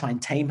feat to try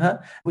and tame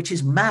her, which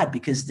is mad,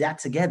 because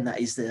that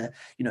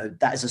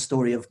is a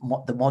story of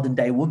the modern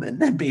day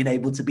woman being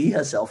able to be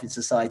herself in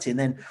society. And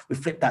then we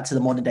flip that to the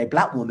modern day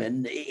Black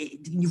woman.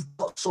 You've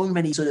got so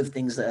many sort of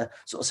things that are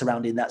sort of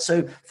surrounding that.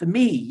 So for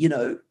me,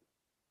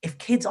 if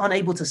kids aren't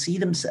able to see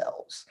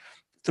themselves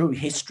through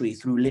history,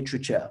 through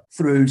literature,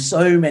 through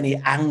so many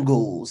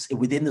angles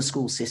within the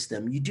school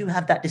system, you do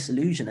have that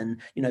disillusion.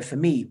 And, for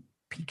me,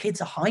 kids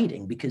are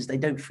hiding because they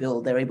don't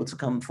feel they're able to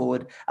come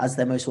forward as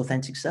their most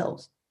authentic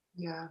selves.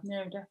 Yeah.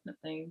 No,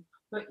 definitely.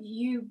 But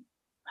you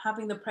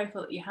having the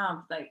profile that you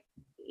have, like,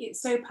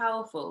 it's so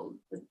powerful.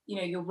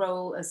 Your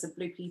role as a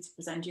Blue Peter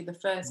presenter, you're the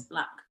first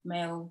Black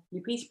male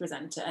Blue Peter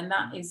presenter. And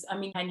that is,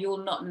 and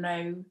you'll not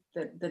know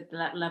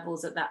the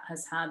levels that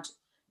has had,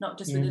 not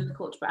just within the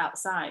culture, but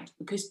outside,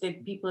 because the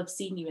people have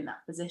seen you in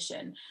that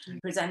position,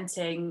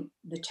 presenting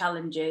the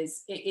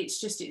challenges.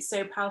 It's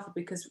so powerful,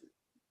 because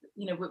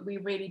we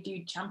really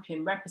do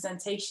champion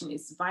representation.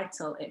 Is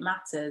vital. It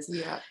matters.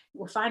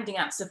 We're finding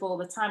out stuff all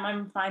the time.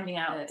 I'm finding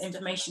out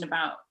information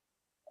about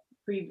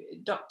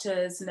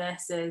doctors,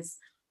 nurses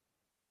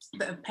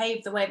that have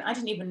paved the way that I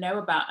didn't even know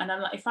about. And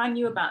I'm like, if I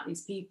knew about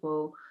these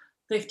people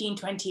 15,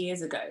 20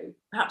 years ago,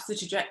 perhaps the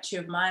trajectory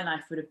of my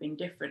life would have been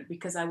different,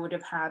 because I would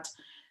have had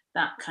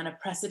that kind of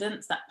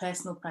precedence, that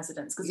personal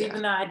precedence. Because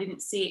even though I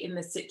didn't see it in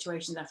the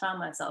situations I found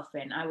myself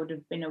in, I would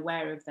have been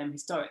aware of them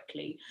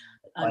historically.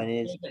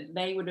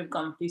 They would have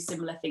gone through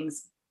similar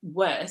things,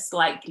 worse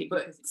likely,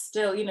 but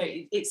still,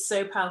 it's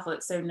so powerful,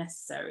 it's so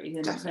necessary.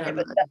 And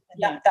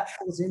that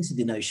falls into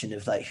the notion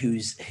of like who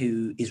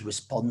is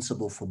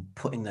responsible for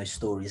putting those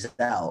stories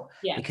out.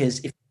 Because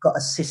if you've got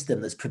a system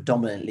that's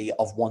predominantly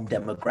of one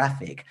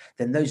demographic,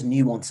 then those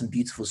nuanced and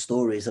beautiful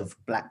stories of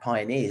Black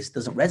pioneers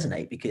doesn't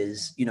resonate,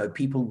 because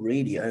people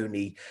really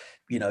only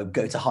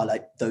go to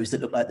highlight those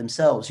that look like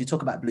themselves. You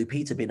talk about Blue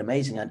Peter being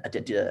amazing. I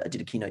did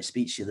a keynote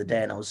speech the other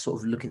day, and I was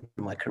sort of looking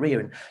through my career,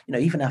 and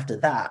even after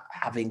that,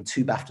 having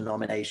 2 BAFTA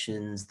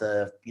nominations,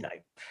 the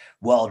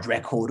world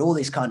record, all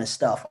this kind of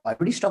stuff, I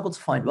really struggled to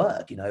find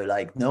work.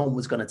 Like no one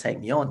was going to take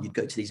me on. You'd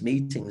go to these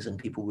meetings and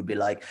people would be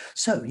like,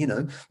 so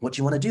what do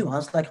you want to do? I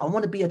was like, I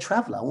want to be a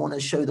traveler. I want to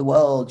show the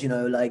world,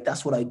 like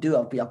that's what I do.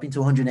 I've been to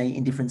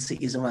 118 different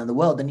cities around the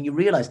world. And you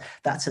realize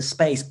that's a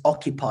space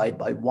occupied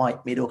by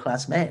white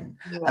middle-class men.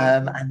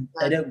 And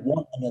they don't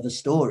want another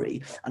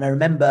story. And I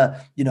remember,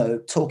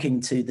 talking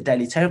to the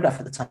Daily Telegraph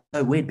at the time.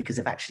 So weird, because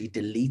they've actually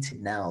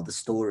deleted now the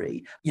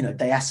story.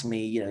 They asked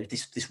me,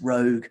 this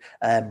rogue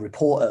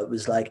reporter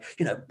was like, what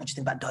do you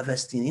think about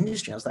diversity in the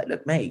industry? I was like,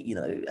 look, mate,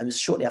 and it was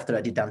shortly after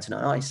I did Downton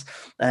on Ice.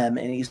 And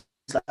he's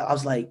like, I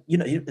was like,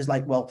 it was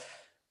like, well,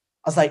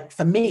 I was like,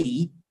 for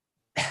me,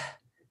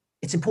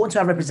 it's important to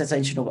have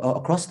representation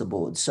across the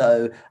board.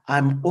 So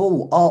I'm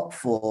all up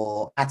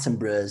for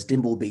Attenboroughs,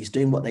 Dimblebys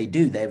doing what they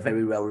do. They're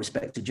very well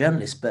respected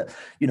journalists. But,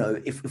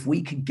 if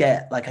we could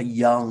get like a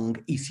young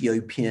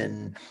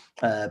Ethiopian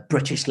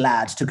British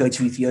lad to go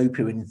to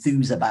Ethiopia and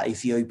enthuse about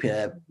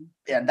Ethiopia,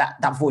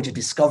 that voyage of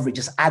discovery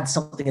just adds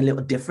something a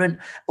little different.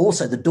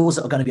 Also, the doors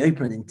that are going to be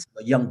opening to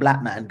a young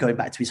black man going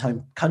back to his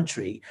home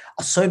country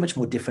are so much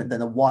more different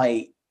than a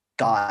white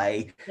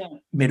guy,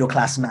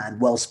 middle-class man,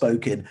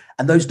 well-spoken,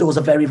 and those doors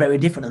are very, very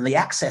different, and the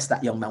access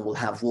that young man will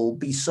have will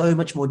be so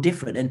much more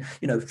different.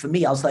 And for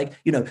me, I was like,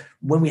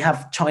 when we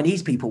have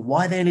Chinese people,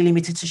 why are they only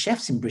limited to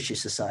chefs in British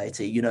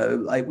society?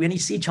 Like we only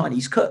see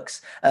Chinese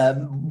cooks.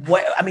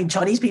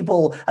 Chinese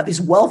people have this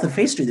wealth of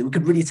history that we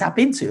could really tap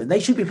into, and they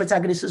should be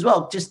protagonists as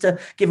well, just to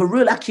give a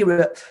real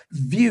accurate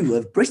view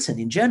of Britain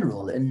in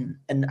general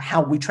and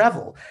how we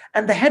travel.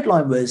 And the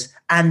headline was,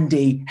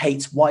 Andy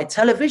hates white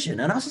television,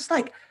 and I was just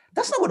like,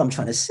 that's not what I'm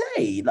trying to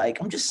say.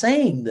 Like, I'm just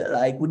saying that,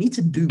 like, we need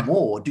to do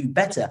more, do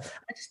better.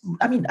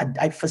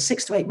 I for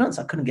 6 to 8 months,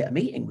 I couldn't get a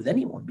meeting with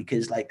anyone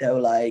because, like, they were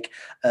like,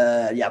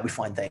 we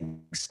find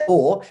things.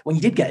 Or when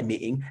you did get a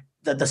meeting,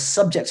 the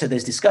subjects of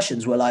those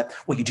discussions were like,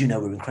 well, you do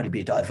know we're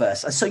incredibly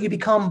diverse. And so you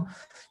become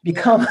you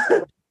become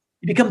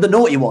the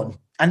naughty one.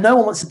 And no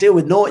one wants to deal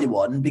with naughty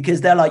one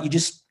because they're like,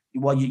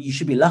 you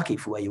should be lucky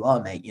for where you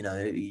are, mate,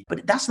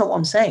 but that's not what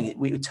I'm saying.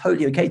 We're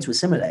totally okay to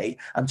assimilate.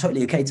 I'm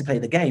totally okay to play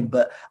the game,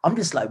 but I'm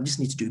just like, we just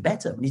need to do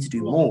better. We need to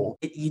do more.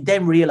 You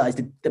then realize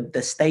the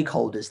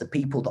stakeholders, the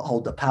people that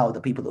hold the power, the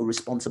people that are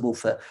responsible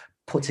for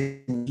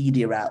putting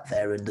media out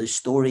there and those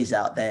stories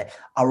out there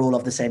are all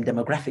of the same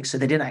demographics. So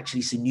they didn't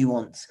actually see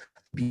nuance.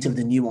 Beauty of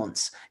the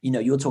nuance.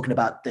 You're talking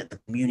about the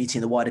community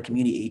and the wider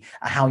community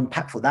and how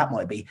impactful that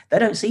might be. They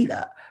don't see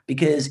that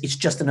because it's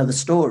just another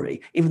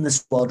story. Even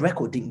this world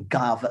record didn't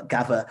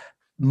gather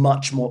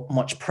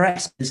much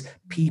press because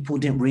people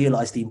didn't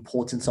realize the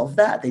importance of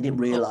that. They didn't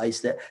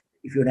realize that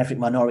if you're an ethnic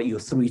minority, you're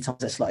 3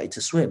 times less likely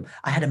to swim.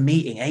 I had a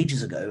meeting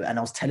ages ago and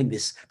I was telling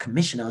this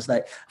commission, I was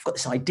like, I've got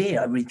this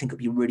idea. I really think it'd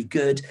be really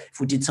good if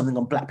we did something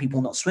on black people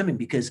not swimming,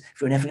 because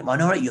if you're an ethnic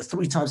minority, you're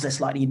 3 times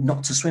less likely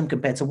not to swim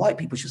compared to white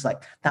people. She was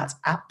like, that's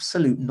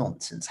absolute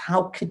nonsense.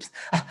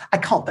 I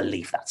can't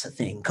believe that's a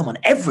thing. Come on,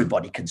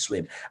 everybody can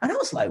swim. And I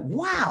was like,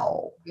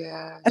 wow.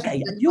 Yeah.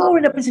 Okay, and you're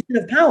in a position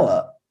of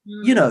power.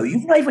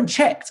 You've not even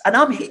checked. And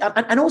I'm here.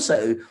 And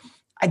also,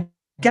 I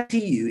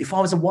guarantee you, if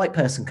I was a white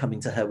person coming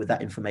to her with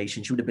that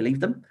information, she would have believed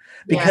them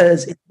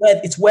because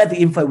it's where the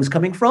info was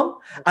coming from.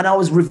 And I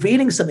was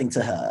revealing something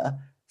to her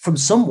from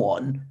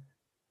someone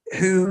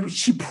who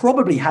she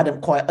probably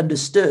hadn't quite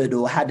understood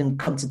or hadn't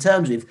come to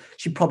terms with.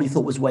 She probably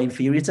thought was way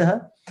inferior to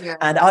her. Yeah.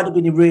 And I'd have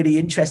been really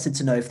interested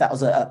to know if that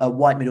was a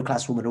white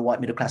middle-class woman or a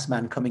white middle-class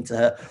man coming to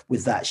her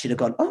with that. She'd have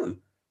gone, oh,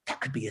 that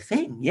could be a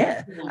thing.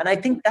 Yeah. And I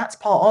think that's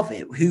part of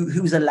it.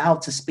 Who's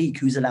allowed to speak,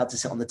 who's allowed to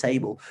sit on the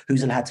table,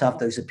 who's allowed to have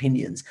those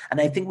opinions.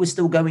 And I think we're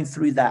still going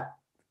through that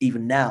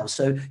even now.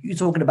 So you're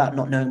talking about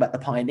not knowing about the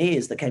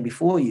pioneers that came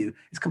before you.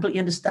 It's completely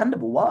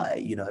understandable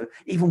why,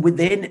 even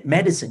within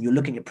medicine, you're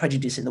looking at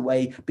prejudice in the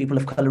way people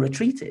of color are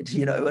treated,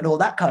 and all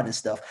that kind of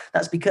stuff.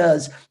 That's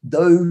because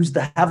those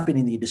that have been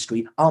in the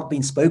industry aren't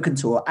being spoken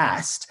to or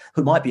asked,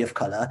 who might be of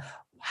color,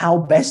 how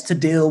best to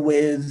deal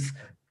with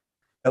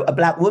a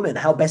black woman,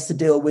 how best to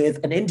deal with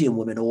an Indian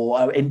woman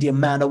or an Indian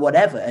man or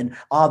whatever. And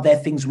are there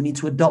things we need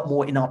to adopt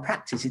more in our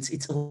practice?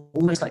 It's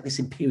almost like this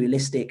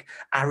imperialistic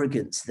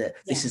arrogance that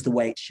this is the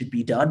way it should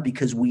be done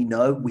because we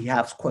know we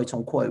have, quote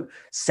unquote,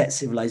 set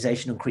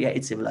civilization and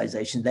created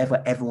civilization.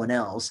 Therefore, everyone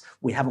else,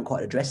 we haven't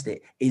quite addressed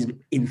it, is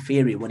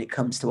inferior when it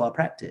comes to our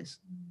practice.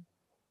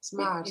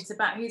 It's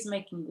about who's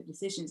making the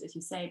decisions, as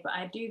you say, but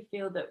I do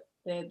feel that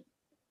the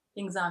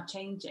things are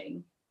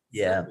changing.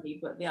 Slowly,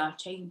 but they are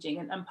changing,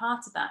 and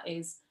part of that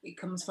is it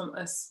comes from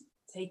us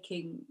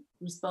taking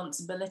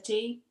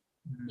responsibility.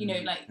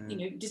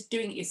 Just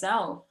doing it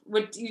yourself.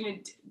 Would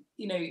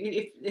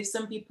if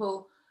some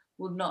people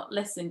would not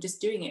listen,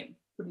 just doing it,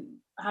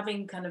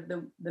 having kind of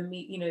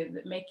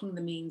making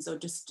the means, or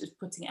just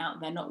putting it out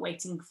there, not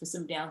waiting for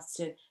somebody else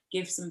to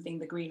give something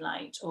the green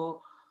light.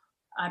 Or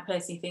I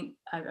personally think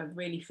I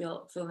really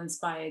feel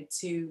inspired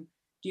to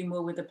do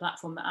more with the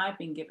platform that I've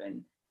been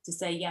given. to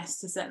say yes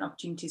to certain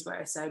opportunities,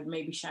 whereas I would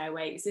maybe shy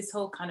away. It's this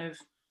whole kind of,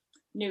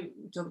 we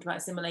talked about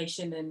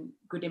assimilation and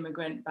good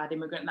immigrant, bad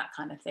immigrant, that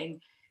kind of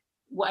thing.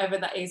 Whatever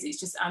that is, it's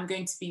just, I'm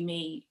going to be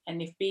me.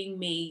 And if being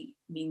me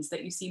means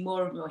that you see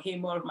more of me or hear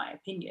more of my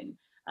opinion,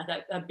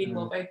 I've been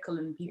more vocal,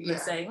 and people are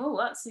saying, oh,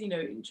 that's,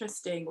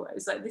 interesting.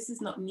 It's like, this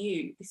is not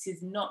new. This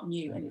is not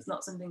new. And it's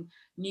not something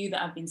new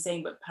that I've been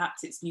saying, but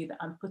perhaps it's new that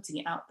I'm putting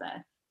it out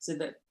there so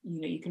that,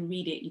 you can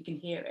read it, you can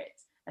hear it.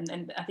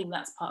 And I think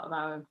that's part of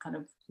our kind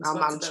of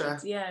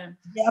responsibility. Yeah,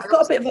 I've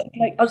got a bit of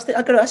I've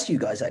got to ask you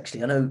guys,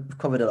 actually. I know we've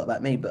covered a lot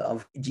about me,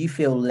 but do you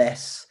feel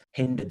less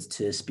hindered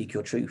to speak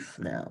your truth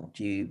now?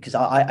 Do you? Because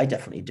I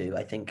definitely do.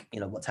 I think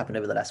what's happened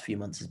over the last few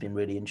months has been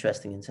really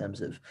interesting in terms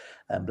of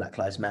Black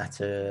Lives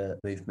Matter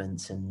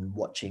movements, and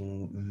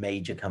watching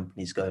major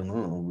companies going,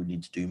 oh, we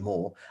need to do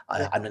more.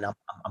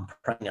 I'm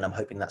praying and I'm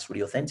hoping that's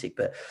really authentic.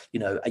 But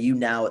are you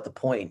now at the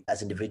point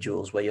as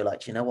individuals where you're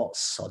like, you know what,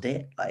 sod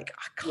it, like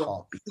I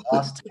can't be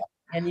asked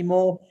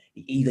anymore.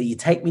 Either you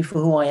take me for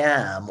who I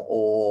am,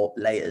 or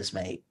laters,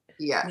 mate.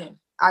 Yeah.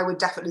 I would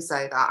definitely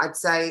say that. I'd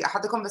say I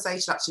had the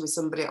conversation actually with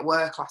somebody at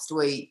work last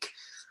week,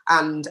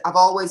 and I've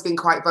always been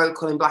quite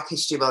vocal in Black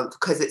History Month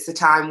because it's a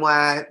time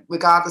where,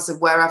 regardless of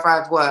wherever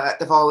I've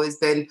worked, they've always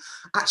been,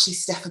 actually,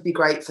 Steph would be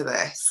great for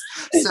this.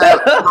 So,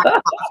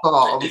 my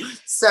platform.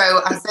 So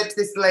I said to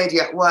this lady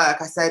at work,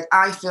 I said,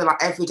 I feel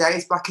like every day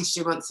is Black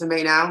History Month for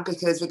me now,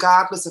 because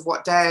regardless of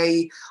what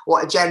day,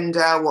 what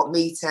agenda, what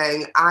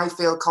meeting, I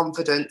feel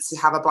confident to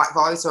have a Black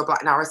voice or a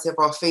Black narrative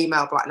or a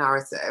female Black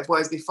narrative.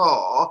 Whereas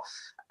before,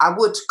 I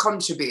would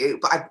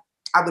contribute, but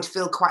I would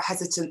feel quite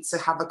hesitant to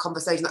have a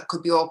conversation that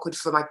could be awkward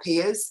for my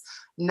peers.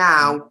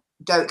 Now,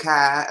 don't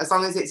care. As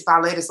long as it's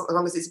valid, as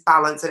long as it's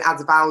balanced and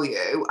adds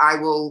value, I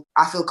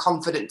feel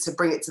confident to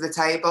bring it to the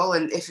table.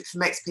 And if it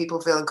makes people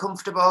feel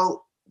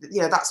uncomfortable,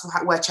 that's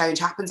where change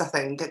happens, I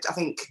think. I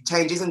think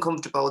change is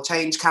uncomfortable.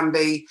 Change can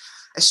be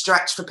a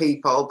stretch for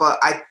people. But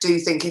I do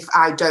think if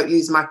I don't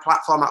use my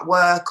platform at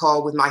work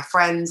or with my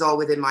friends or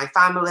within my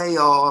family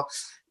or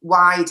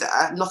wider,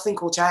 nothing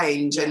will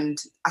change. And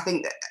I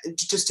think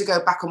just to go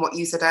back on what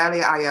you said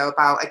earlier, Ayo,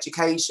 about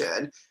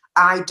education,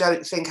 I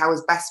don't think I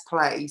was best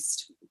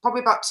placed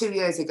probably about 2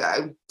 years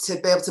ago to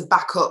be able to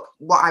back up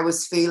what I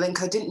was feeling,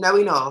 because I didn't know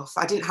enough.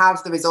 I didn't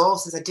have the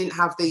resources. I didn't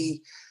have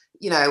the,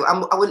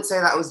 I wouldn't say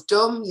that I was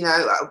dumb,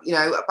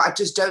 but I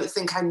just don't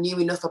think I knew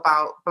enough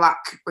about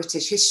Black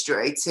British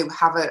history to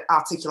have an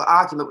articulate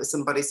argument with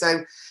somebody.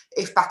 So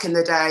if back in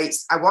the day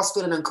I was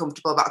feeling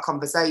uncomfortable about a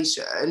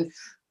conversation,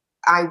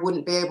 I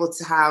wouldn't be able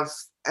to have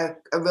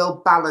a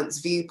real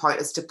balanced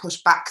viewpoint as to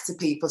push back to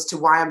people as to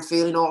why I'm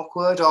feeling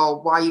awkward,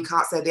 or why you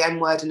can't say the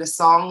N-word in a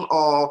song,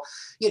 or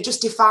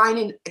just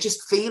defining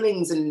just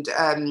feelings and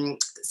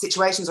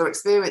situations or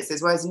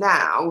experiences. Whereas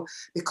now,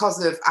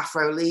 because of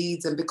Afro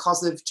leads and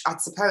because of, I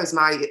suppose,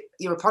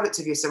 you're a product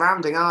of your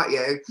surrounding, aren't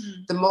you?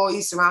 The more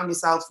you surround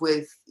yourself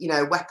with,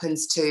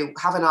 weapons to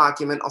have an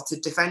argument or to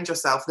defend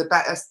yourself, the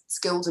better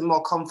skilled and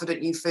more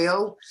confident you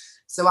feel.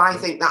 So I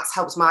think that's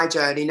helped my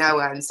journey no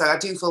end. So I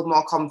do feel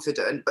more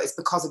confident, but it's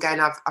because, again,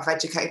 I've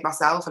educated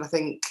myself, and I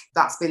think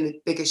that's been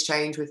the biggest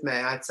change with me,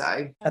 I'd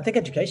say. I think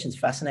education is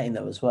fascinating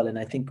though as well. And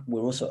I think we're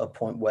also at a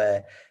point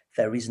where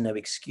there is no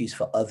excuse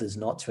for others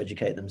not to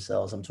educate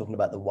themselves. I'm talking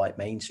about the white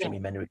mainstream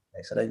in many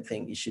respects. I don't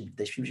think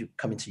they should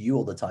come into you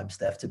all the time,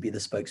 Steph, to be the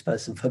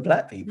spokesperson for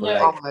Black people.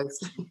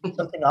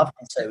 Something I've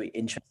been so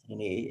interested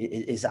in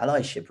is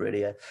allyship,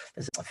 really.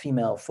 There's a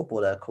female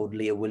footballer called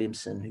Leah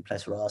Williamson who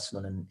plays for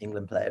Arsenal, an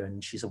England player,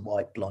 and she's a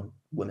white blonde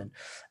woman.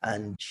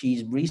 And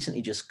she's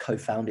recently just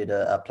co-founded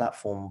a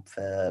platform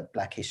for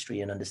Black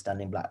history and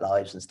understanding Black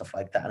lives and stuff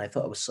like that. And I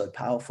thought it was so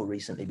powerful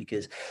recently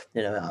because,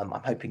 I'm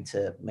hoping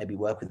to maybe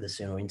work with her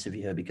soon or interview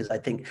her, because I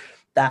think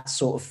that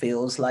sort of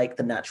feels like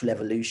the natural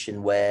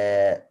evolution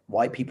where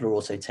white people are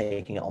also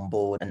taking it on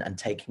board and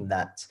taking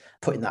that,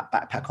 putting that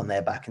backpack on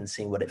their back and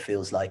seeing what it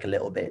feels like a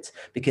little bit.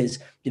 Because,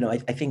 I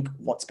think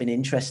what's been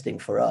interesting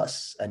for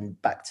us, and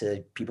back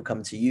to people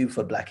coming to you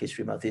for Black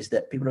History Month, is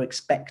that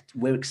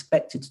we're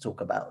expected to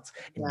talk about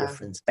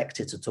indifference,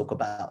 expected to talk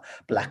about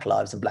Black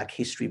lives and Black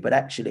history, but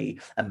actually,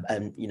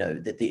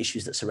 the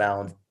issues that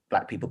surround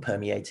Black people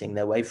permeating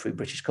their way through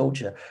British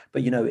culture.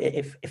 But,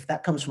 if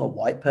that comes from a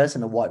white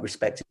person, a white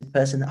respected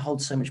person, that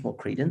holds so much more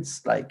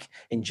credence, like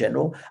in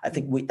general. I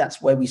think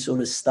that's where we sort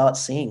of start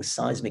seeing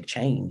seismic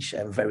change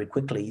very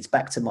quickly. It's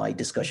back to my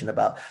discussion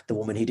about the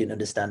woman who didn't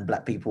understand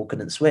Black people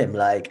couldn't swim.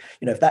 Like,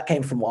 if that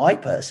came from a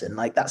white person,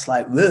 like, that's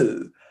like,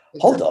 whoa,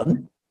 hold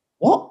on.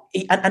 What?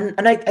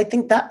 And I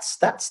think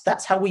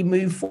that's how we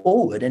move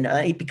forward, and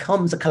it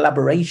becomes a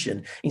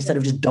collaboration instead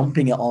of just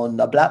dumping it on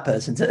a Black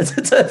person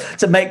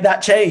to make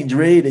that change,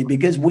 really,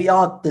 because we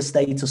are the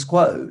status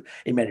quo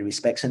in many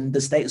respects, and the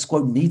status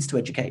quo needs to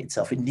educate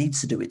itself. It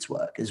needs to do its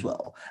work as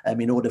well,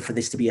 in order for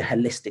this to be a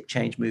holistic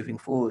change moving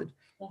forward.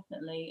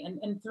 Definitely,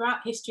 and throughout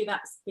history,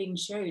 that's been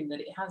shown that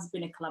it has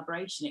been a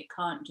collaboration. It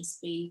can't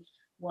just be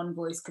one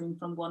voice coming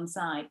from one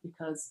side,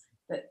 because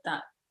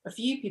that a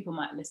few people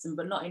might listen,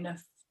 but not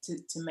enough to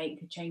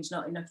make a change,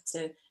 not enough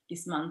to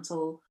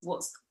dismantle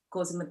what's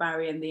causing the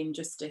barrier and the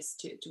injustice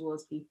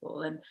towards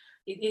people. And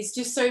it's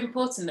just so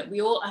important that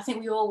we all, I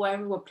think we all,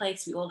 wherever we're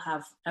placed, we all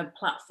have a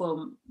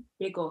platform,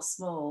 big or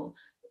small.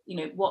 You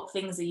know, what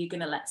things are you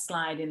going to let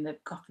slide in the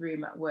coffee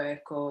room at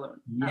work or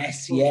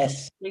yes,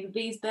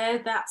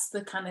 that's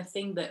the kind of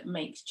thing that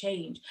makes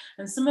change.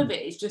 And some of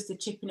it is just a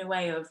chipping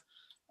away of,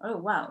 oh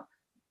wow,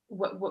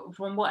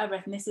 from whatever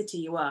ethnicity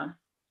you are,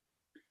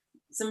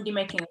 somebody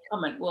making a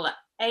comment will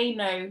A,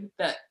 know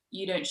that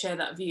you don't share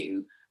that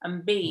view,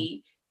 and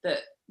B, that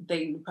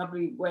they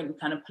probably won't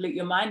kind of pollute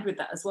your mind with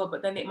that as well,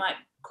 but then it might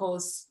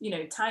cause, you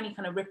know, tiny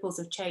kind of ripples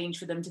of change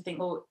for them to think,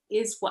 oh,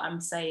 is what I'm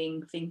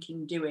saying,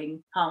 thinking,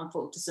 doing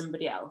harmful to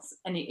somebody else?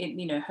 And it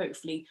you know,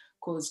 hopefully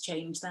cause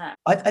change there.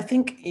 I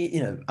think,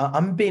 you know,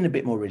 I'm being a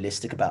bit more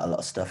realistic about a lot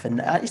of stuff, and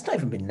it's not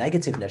even been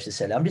negative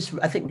necessarily.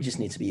 I think we just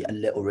need to be a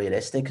little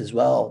realistic as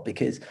well,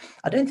 because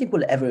I don't think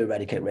we'll ever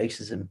eradicate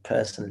racism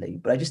personally,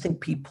 but I just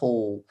think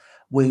people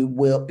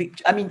will be,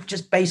 I mean,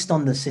 just based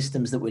on the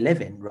systems that we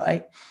live in,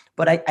 right?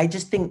 But I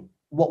just think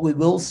what we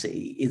will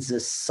see is a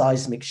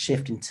seismic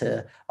shift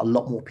into a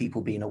lot more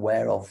people being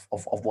aware of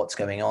what's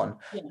going on.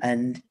 Yeah.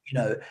 And, you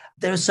know,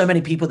 there are so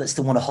many people that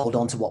still want to hold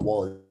on to what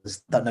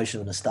was, that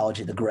notion of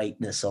nostalgia, the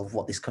greatness of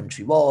what this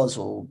country was,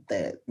 or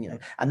their, you know,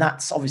 and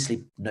that's obviously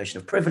the notion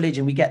of privilege,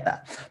 and we get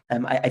that.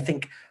 I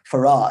think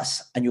for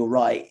us, and you're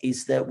right,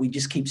 is that we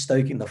just keep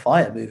stoking the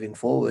fire moving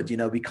forward. You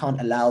know, we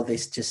can't allow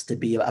this just to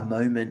be a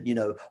moment, you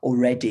know,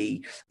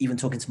 already, even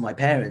talking to my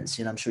parents,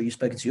 you know, I'm sure you've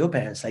spoken to your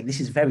parents, like,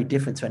 this is very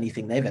different to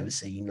anything they've ever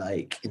seen,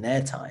 like, in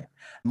their time.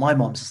 My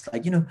mom's just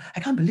like, you know, I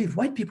can't believe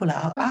white people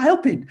are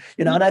helping,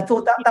 you know, and I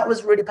thought that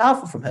was really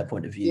powerful from her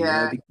point of view.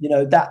 Yeah. You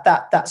know,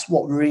 that's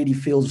what really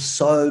feels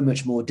so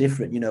much more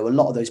different. You know, a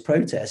lot of those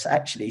protests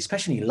actually,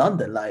 especially in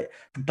London, like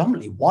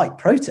predominantly white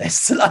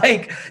protests,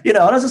 like, you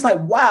know, and I was just like,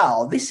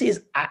 wow, this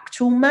is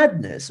actual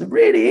madness. It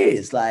really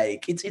is.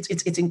 Like, it's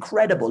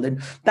incredible,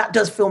 and that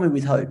does fill me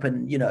with hope.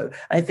 And, you know,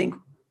 I think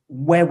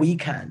where we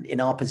can,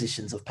 in our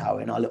positions of power,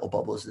 in our little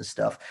bubbles and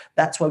stuff,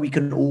 that's where we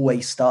can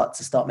always start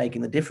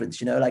making the difference.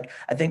 You know, like,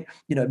 I think,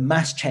 you know,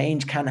 mass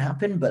change can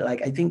happen, but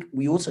like, I think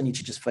we also need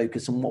to just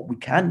focus on what we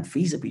can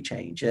feasibly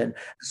change, and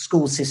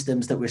school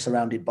systems that we're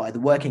surrounded by, the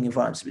working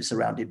environments we're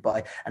surrounded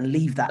by, and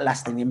leave that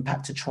lasting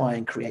impact to try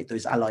and create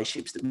those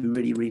allyships that we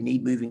really, really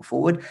need moving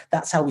forward.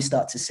 That's how we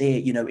start to see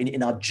it, you know,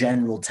 in our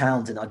general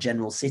towns, in our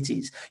general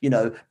cities. You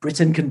know,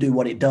 Britain can do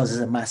what it does as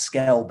a mass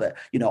scale, but,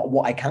 you know,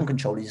 what I can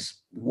control is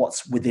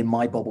what's within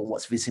my bubble,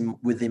 what's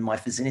within my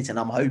vicinity. And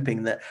I'm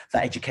hoping that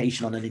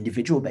education on an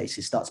individual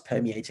basis starts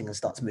permeating and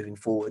starts moving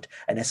forward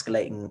and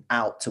escalating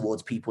out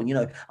towards people. You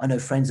know, I know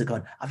friends are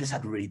going, I've just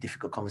had a really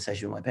difficult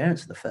conversation with my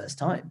parents for the first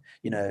time,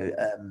 you know,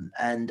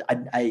 and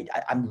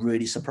I'm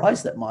really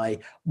surprised that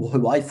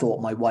who I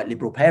thought my white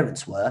liberal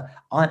parents were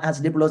aren't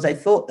as liberal as I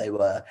thought they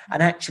were.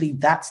 And actually,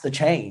 that's the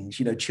change,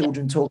 you know,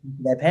 children talking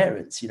to their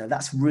parents, you know,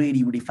 that's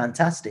really, really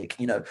fantastic,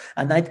 you know.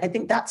 And I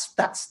think that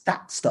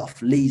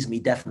stuff leaves me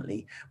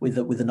definitely with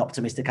an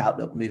optimistic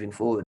outlook moving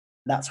forward.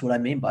 That's what I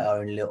mean by our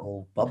own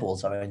little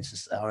bubbles, our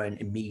own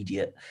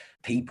immediate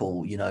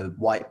people, you know,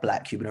 white,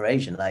 black, Cuban, or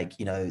Asian. Like,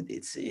 you know,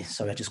 it's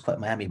sorry, I just quote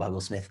Miami by Will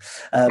Smith,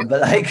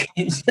 but like,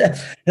 it's,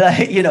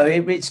 like, you know,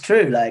 it's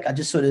true. Like, I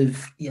just sort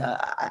of, yeah,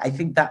 I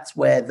think that's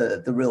where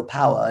the real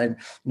power, and,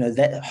 you know,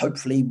 that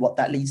hopefully what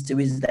that leads to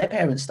is their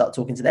parents start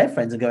talking to their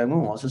friends and going,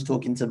 oh, I was just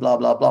talking to blah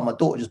blah blah, my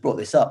daughter just brought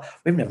this up.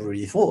 We've never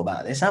really thought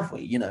about this, have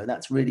we? You know,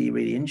 that's really,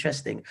 really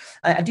interesting.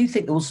 I do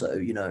think also,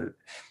 you know,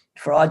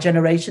 for our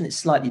generation, it's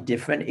slightly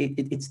different.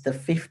 It's the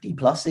 50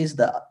 pluses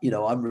that, you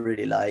know, I'm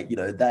really like, you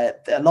know,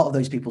 that a lot of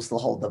those people still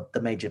hold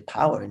the major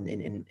power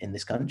in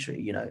this country.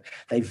 You know,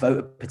 they vote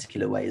a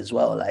particular way as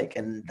well. Like,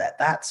 and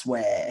that's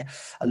where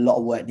a lot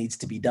of work needs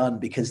to be done,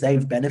 because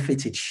they've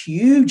benefited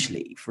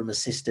hugely from a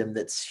system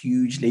that's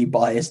hugely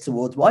biased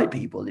towards white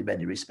people in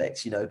many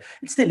respects. You know,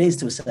 it still is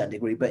to a certain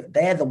degree, but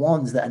they're the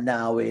ones that are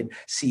now in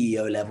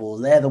CEO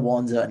levels. They're the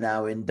ones that are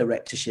now in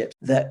directorship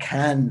that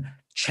can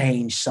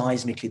change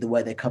seismically the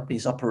way their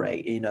companies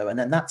operate, you know. And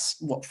then that's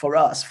what, for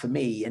us, for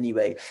me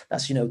anyway,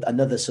 that's, you know,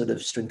 another sort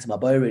of string to my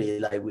bow, really.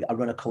 Like, I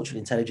run a cultural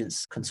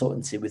intelligence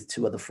consultancy with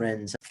two other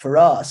friends. For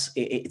us,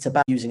 it's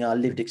about using our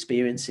lived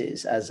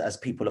experiences as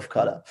people of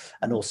color,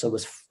 and also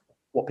as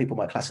what people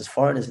might class as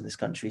foreigners in this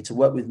country, to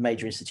work with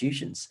major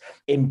institutions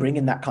in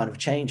bringing that kind of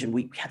change. And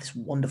we had this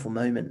wonderful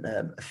moment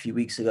a few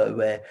weeks ago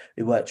where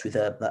we worked with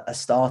a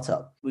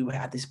startup. We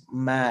had this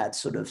mad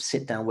sort of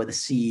sit down where the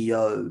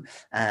CEO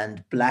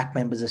and black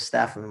members of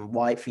staff and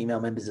white female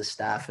members of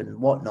staff and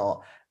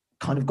whatnot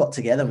kind of got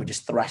together, and we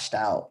just thrashed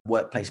out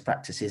workplace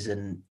practices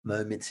and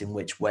moments in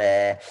which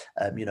where,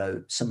 you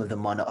know, some of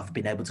them might not have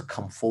been able to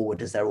come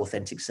forward as their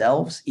authentic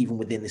selves, even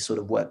within this sort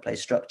of workplace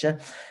structure.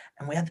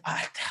 And we had,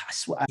 I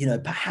swear, you know,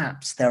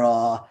 perhaps there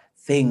are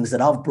things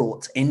that I've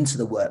brought into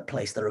the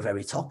workplace that are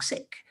very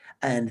toxic.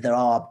 And there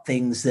are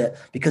things that,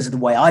 because of the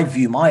way I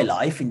view my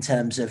life in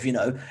terms of, you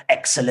know,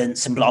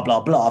 excellence and blah,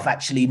 blah, blah, I've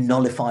actually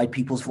nullified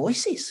people's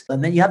voices.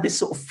 And then you have this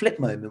sort of flip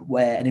moment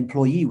where an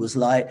employee was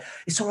like,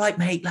 it's all right,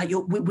 mate. Like,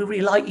 we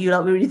really like you.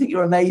 Like, we really think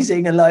you're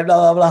amazing. And like,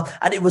 blah, blah, blah.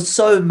 And it was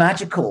so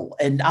magical.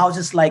 And I was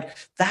just like,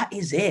 that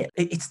is it.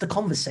 It's the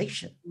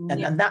conversation.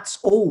 And that's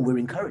all we're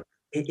encouraging.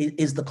 It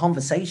is the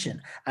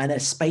conversation, and a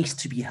space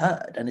to be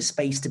heard, and a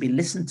space to be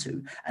listened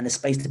to, and a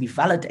space to be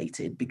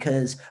validated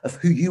because of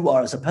who you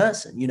are as a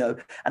person, you know.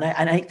 And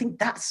I think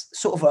that's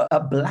sort of a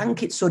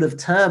blanket sort of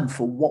term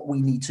for what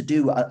we need to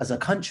do as a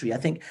country. I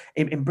think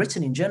in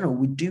Britain in general,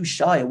 we do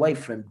shy away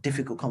from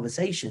difficult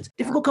conversations.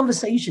 Difficult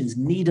conversations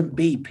needn't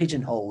be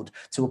pigeonholed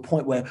to a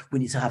point where we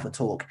need to have a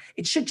talk.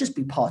 It should just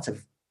be part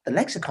of the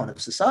lexicon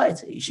of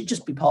society. It should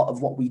just be part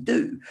of what we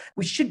do.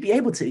 We should be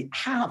able to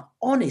have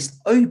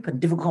honest, open,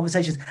 difficult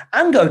conversations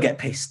and go get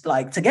pissed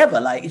like together.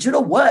 Like, it should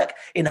all work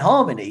in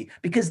harmony,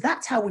 because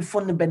that's how we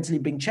fundamentally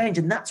bring change.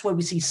 And that's where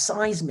we see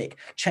seismic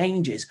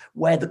changes,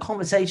 where the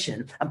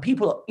conversation and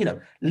people, you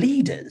know,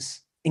 leaders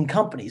in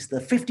companies,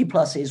 the 50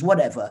 pluses,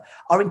 whatever,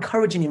 are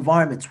encouraging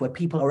environments where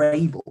people are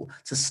able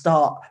to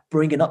start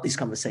bringing up these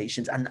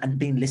conversations and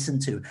being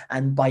listened to.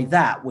 And by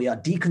that, we are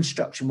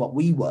deconstructing what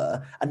we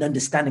were and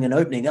understanding and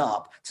opening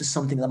up to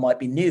something that might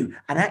be new.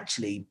 And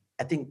actually,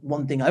 I think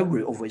one thing I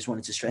always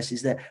wanted to stress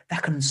is that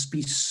can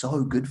be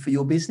so good for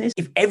your business.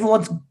 If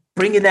everyone's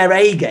bringing their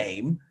A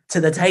game to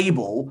the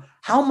table,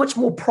 how much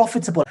more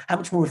profitable, how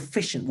much more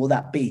efficient will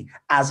that be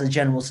as a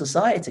general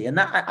society? And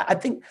that, I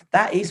think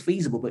that is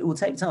feasible, but it will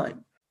take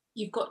time.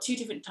 You've got two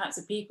different types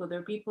of people. There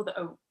are people that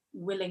are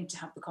willing to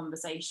have the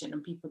conversation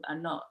and people that are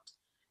not.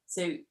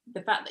 So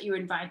the fact that you're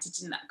invited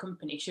in that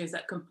company shows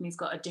that company's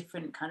got a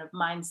different kind of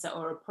mindset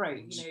or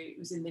approach. You know, it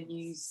was in the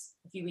news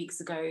a few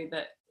weeks ago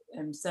that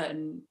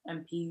certain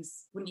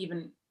MPs wouldn't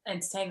even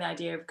entertain the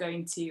idea of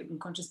going to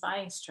unconscious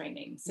bias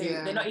training. So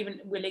they're not even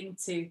willing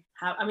to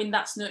have, I mean,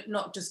 that's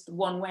not just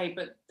one way,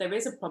 but there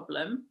is a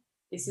problem.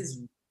 This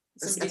is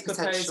somebody's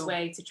proposed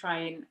way to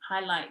try and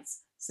highlight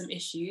some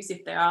issues,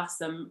 if there are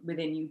some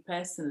within you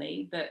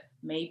personally, that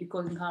may be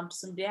causing harm to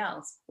somebody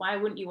else. Why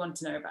wouldn't you want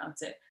to know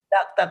about it?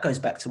 That goes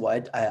back to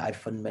why I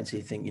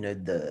fundamentally think, you know,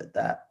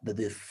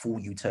 the full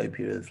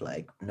utopia of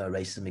like no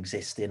racism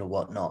existing or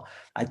whatnot.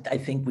 I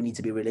think we need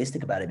to be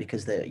realistic about it,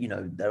 because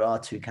there are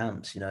two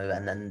camps, you know,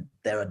 and then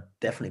there are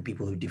definitely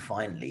people who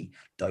defiantly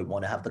don't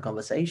want to have the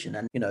conversation.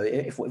 And, you know,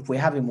 if we're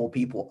having more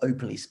people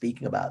openly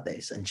speaking about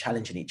this and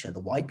challenging each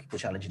other, white people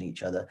challenging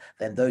each other,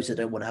 then those that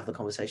don't want to have the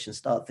conversation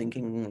start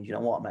thinking, you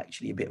know what, I'm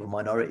actually a bit of a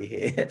minority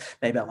here.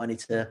 Maybe I might need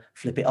to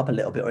flip it up a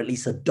little bit, or at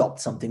least adopt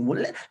something. Well,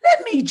 let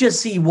me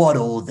just see what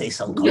all this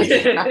uncomfortable.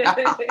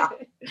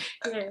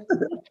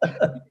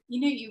 You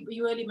know,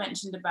 you earlier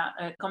mentioned about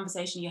a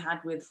conversation you had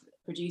with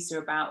a producer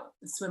about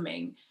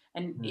swimming,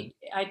 and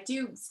I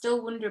do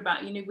still wonder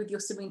about, you know, with your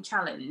swimming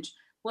challenge,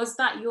 was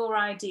that your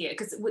idea?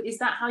 Because is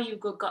that how you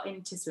got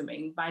into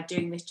swimming, by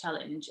doing this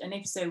challenge? And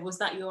if so, was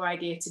that your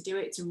idea to do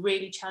it, to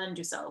really challenge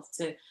yourself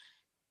to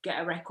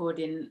get a record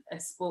in a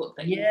sport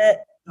that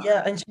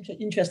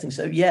interesting.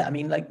 So I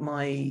mean, like,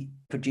 my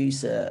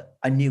producer,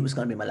 I knew it was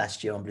going to be my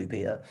last year on Blue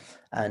Peter,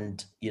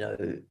 and, you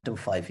know, done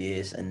 5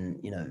 years, and,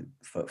 you know,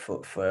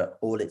 for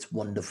all its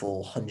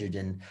wonderful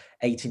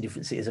 118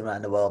 different cities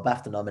around the world,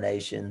 BAFTA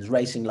nominations,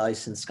 racing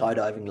license,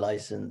 skydiving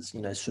license,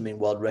 you know, swimming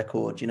world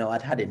record, you know,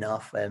 I'd had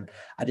enough, and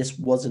I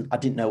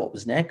didn't know what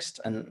was next.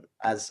 And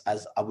as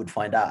I would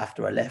find out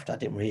after I left, I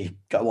didn't really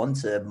go on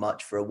to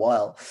much for a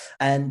while,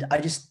 and I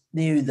just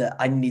knew that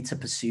I need to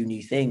pursue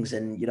new things.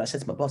 And, you know, I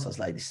said to my boss, I was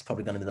like, this is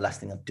probably going to be the last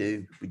thing I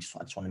do. I just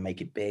want to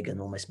make it big and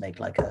almost make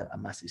like a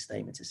massive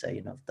statement to say,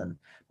 you know, I've done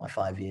my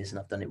 5 years and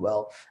I've done it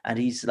well. And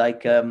he's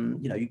like, you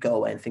know, you go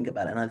away and think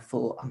about it. And I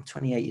thought, I'm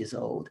 28 years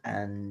old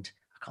and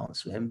I can't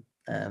swim.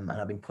 And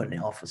I've been putting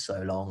it off for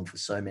so long, for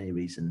so many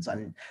reasons.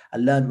 And I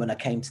learned when I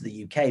came to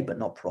the UK, but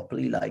not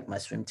properly. Like, my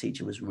swim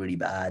teacher was really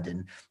bad,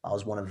 and I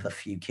was one of a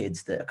few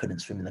kids that couldn't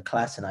swim in the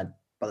class. And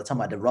by the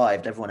time I'd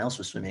arrived, everyone else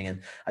was swimming, and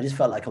I just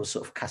felt like I was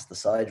sort of cast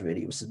aside,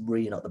 really. It was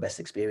really not the best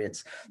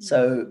experience.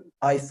 So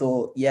I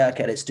thought, yeah,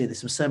 okay, let's do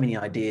this. And so many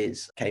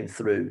ideas came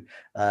through.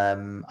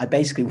 I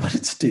basically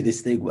wanted to do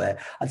this thing where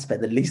I'd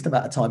spend the least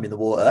amount of time in the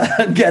water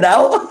and get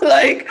out.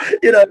 Like,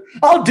 you know,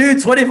 I'll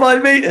do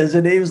 25 meters.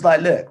 And he was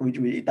like, look,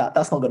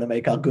 that's not going to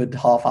make a good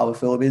half-hour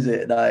film, is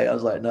it? No, I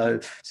was like, no.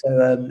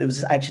 So it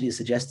was actually a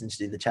suggestion to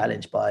do the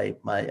challenge by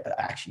my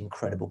actually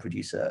incredible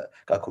producer,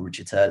 a guy called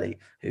Richard Turley,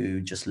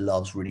 who just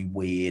loves really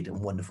weird and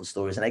wonderful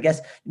stories. And I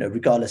guess, you know,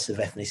 regardless of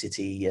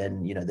ethnicity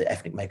and, you know, the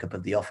ethnic makeup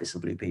of the office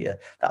of Blue Peter,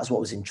 that was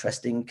what was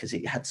interesting, because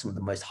it had some of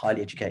the most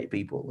highly educated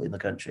people in the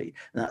country,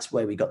 and that's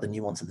where we got the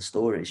nuance of the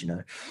stories, you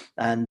know.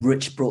 And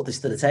Rich brought this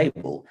to the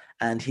table,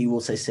 and he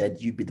also said,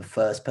 you'd be the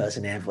first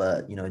person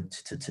ever, you know,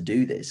 to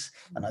do this.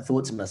 And I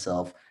thought to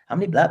myself, how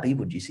many black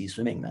people do you see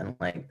swimming, man?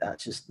 Like,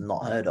 that's just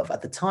not heard of.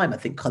 At the time, I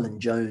think Cullen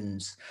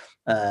Jones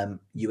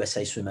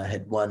USA swimmer,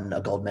 had won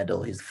a gold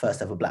medal. He's the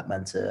first ever black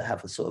man to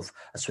have a sort of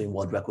a swimming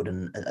world record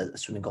and a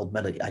swimming gold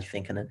medal, I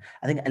think. And then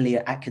I think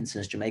Ayo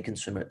Akinwolere, Jamaican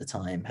swimmer at the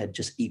time, had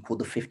just equaled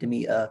the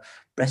 50-meter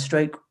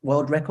breaststroke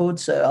world record.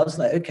 So I was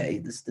like, okay,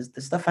 there's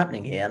stuff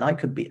happening here, and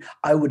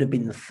I would have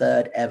been the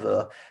third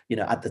ever,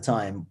 at the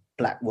time,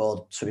 black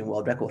swimming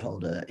world record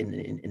holder in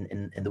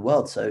the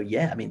world. So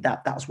yeah, I mean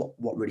that's what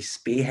really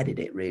spearheaded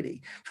it,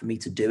 really, for me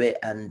to do it.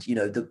 And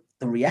the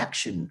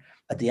reaction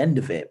at the end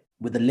of it,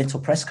 with the little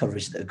press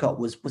coverage that it got,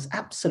 was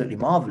absolutely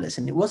marvelous.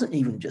 And it wasn't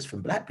even just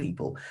from black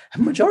people. A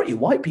majority of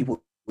white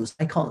people was,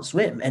 I can't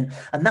swim. And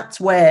that's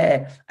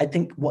where I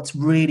think what's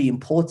really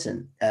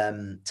important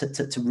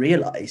to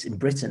realize in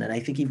Britain, and I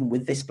think even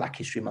with this Black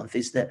History Month,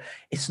 is that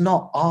it's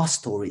not our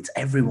story, it's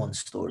everyone's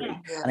story.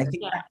 Yeah. And I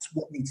think that's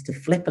what needs to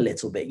flip a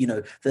little bit.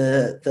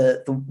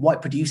 The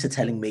white producer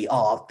telling me,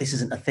 oh, this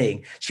isn't a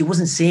thing, she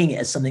wasn't seeing it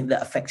as something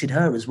that affected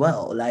her as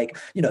well. Like,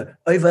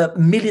 over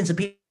millions of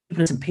people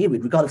in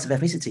period, regardless of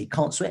ethnicity,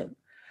 can't swim.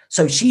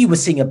 So she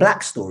was seeing a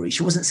black story.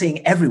 She wasn't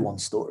seeing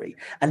everyone's story.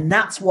 And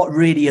that's what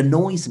really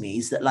annoys me,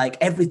 is that, like,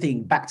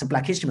 everything back to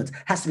Black History Month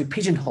has to be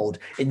pigeonholed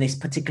in this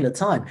particular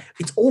time.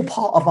 It's all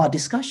part of our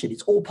discussion.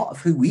 It's all part of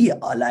who we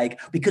are, like,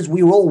 because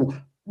we're all,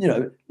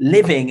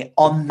 living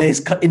in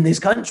this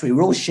country.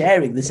 We're all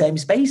sharing the same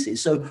spaces.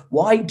 So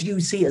why do you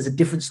see it as a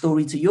different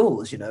story to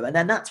yours, And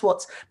then that's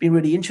what's been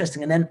really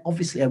interesting. And then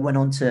obviously I went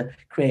on to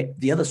create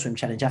the other swim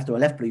challenge after I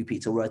left Blue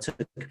Peter, where I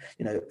took,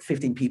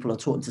 15 people and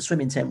taught them to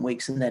swim in 10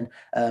 weeks. And then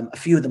a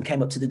few of them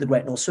came up to do the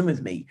Great North Swim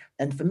with me.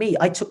 And for me,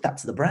 I took that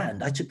to the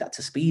brand. I took that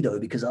to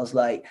Speedo, because I was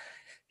like,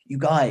 you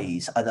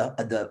guys are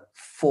the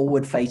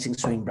forward-facing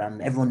swimming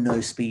brand. Everyone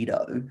knows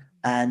Speedo,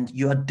 and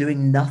you are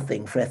doing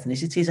nothing for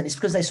ethnicities. And it's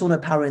because they saw no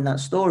power in that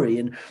story.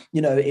 And,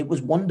 it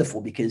was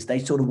wonderful because they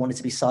sort of wanted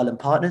to be silent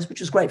partners, which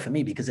was great for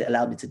me because it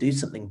allowed me to do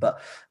something.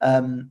 But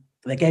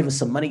they gave us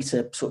some money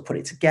to sort of put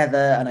it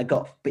together, and I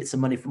got bits of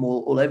money from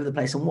all over the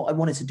place. And what I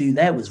wanted to do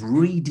there was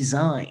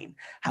redesign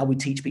how we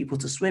teach people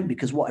to swim,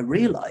 because what I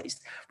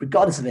realized,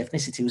 regardless of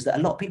ethnicity, was that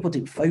a lot of people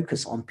didn't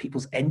focus on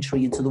people's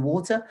entry into the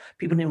water.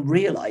 People didn't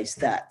realize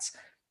that,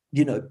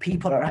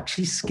 people are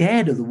actually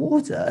scared of the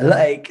water.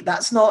 Like,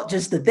 that's not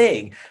just a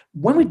thing.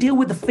 When we deal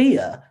with the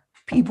fear,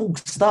 people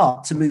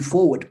start to move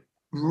forward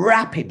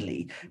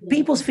rapidly.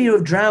 People's fear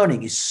of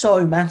drowning is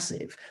so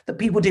massive that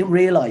people didn't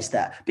realize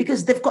that,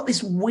 because they've got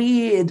this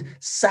weird,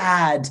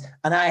 sad,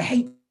 and I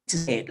hate to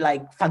say it,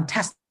 like,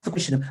 fantastic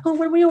question of, oh,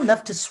 well, we all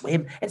love to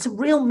swim. It's a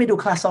real middle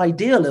class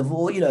ideal of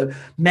all,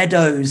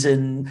 meadows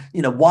and,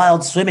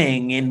 wild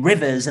swimming in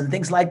rivers and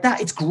things like that.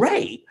 It's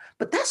great.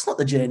 But that's not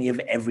the journey of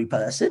every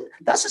person.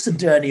 That's just a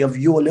journey of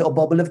your little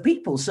bubble of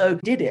people. So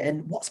did it.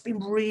 And what's been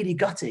really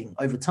gutting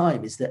over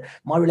time is that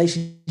my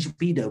relationship with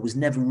Speedo was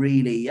never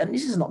really, and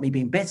this is not me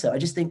being bitter, I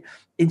just think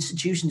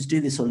institutions do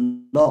this a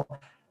lot,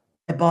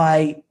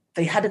 whereby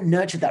they hadn't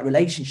nurtured that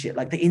relationship.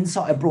 Like, the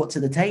insight I brought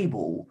to the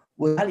table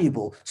was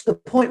valuable, to the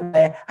point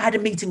where I had a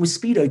meeting with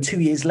Speedo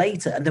 2 years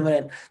later, and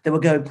they were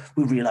going,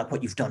 we really like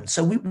what you've done.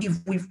 So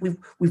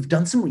we've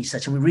done some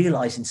research, and we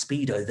realized in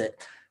Speedo that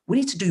we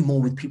need to do more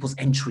with people's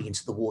entry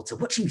into the water.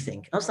 What do you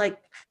think? And I was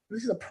like,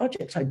 this is a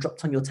project I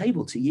dropped on your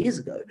table 2 years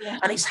ago. Yeah.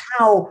 And it's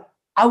how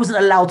I wasn't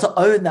allowed to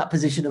own that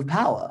position of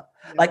power.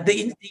 Yeah. Like,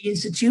 the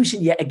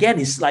institution, yet again,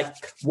 is like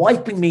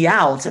wiping me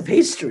out of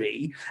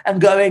history and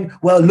going,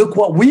 well, look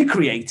what we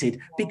created.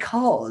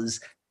 Because,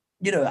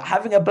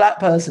 having a black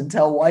person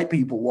tell white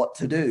people what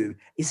to do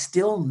is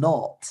still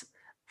not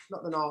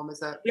the norm, is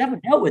it? We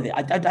haven't dealt with it.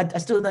 I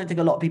still don't think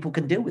a lot of people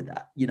can deal with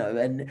that,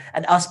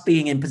 and us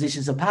being in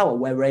positions of power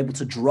where we're able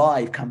to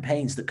drive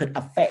campaigns that could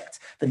affect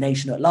the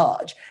nation at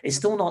large, it's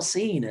still not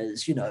seen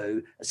as,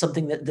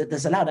 something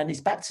that's allowed. And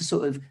it's back to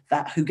sort of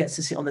that, who gets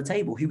to sit on the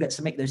table, who gets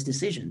to make those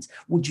decisions.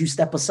 Would you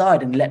step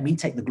aside and let me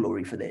take the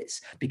glory for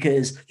this?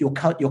 Because your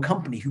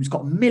company, who's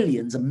got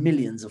millions and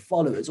millions of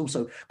followers,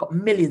 also got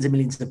millions and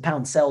millions of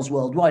pound sales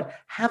worldwide,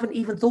 haven't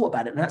even thought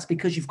about it. And that's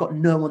because you've got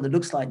no one that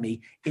looks like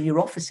me in your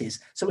offices.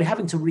 So we're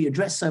having to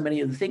readdress so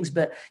many of the things.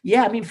 But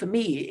yeah, I mean, for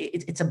me,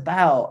 it's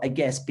about, I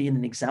guess, being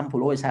an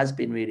example. Always has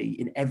been, really,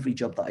 in every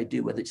job that I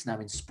do, whether it's now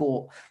in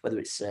sport, whether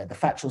it's the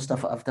factual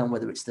stuff that I've done,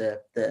 whether it's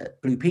the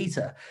Blue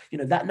Peter.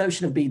 That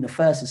notion of being the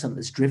first is something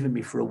that's driven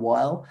me for a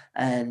while.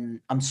 And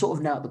I'm sort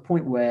of now at the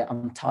point where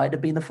I'm tired of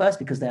being the first,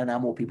 because there are now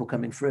more people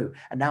coming through.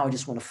 And now I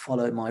just want to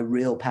follow my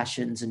real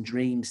passions and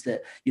dreams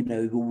that,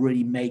 will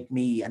really make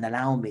me and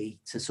allow me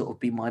to sort of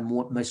be my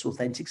most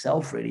authentic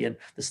self, really. And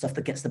the stuff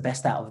that gets the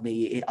best out of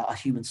me are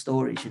human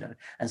stories,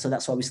 and so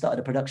that's why we started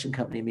a production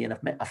company. Me and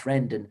I've met a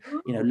friend, and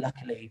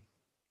luckily,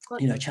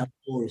 Channel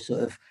 4 is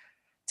sort of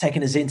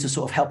taking us in to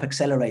sort of help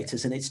accelerate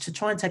us, and it's to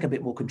try and take a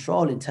bit more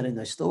control in telling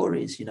those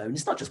stories, and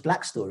it's not just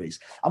black stories.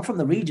 I'm from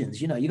the regions,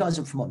 you guys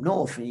are from up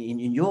north in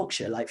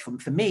Yorkshire. Like,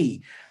 for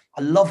me,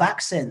 I love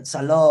accents.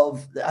 I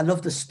love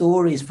the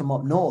stories from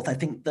up north. I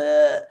think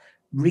the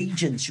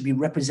regions should be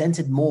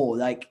represented more.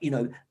 Like,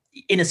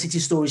 inner city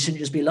stories shouldn't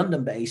just be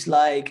London based.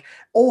 Like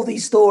all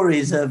these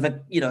stories of,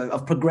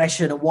 of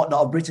progression and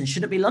whatnot of Britain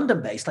shouldn't be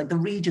London based. Like the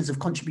regions have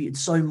contributed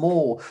so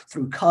more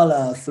through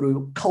colour,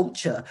 through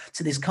culture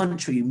to this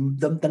country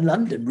than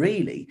London,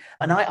 really.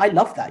 And I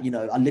love that.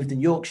 I lived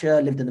in Yorkshire,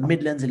 I lived in the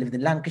Midlands, I lived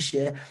in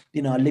Lancashire,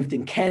 I lived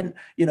in Kent.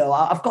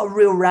 I've got a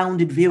real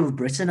rounded view of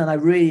Britain, and I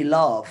really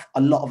love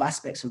a lot of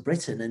aspects of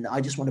Britain. And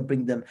I just want to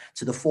bring them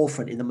to the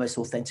forefront in the most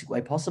authentic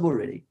way possible,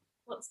 really.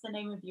 What's the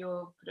name of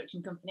your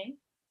production company?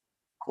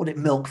 Called it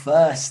Milk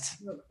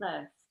First. Milk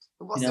First.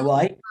 What's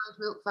why?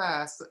 Milk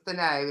First. The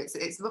name,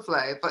 it's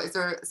lovely, but is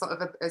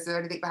there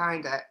anything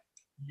behind it?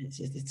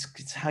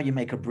 It's how you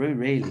make a brew,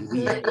 really.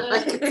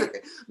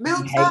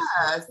 Milk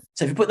first.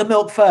 So if you put the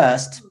milk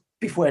first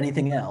before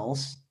anything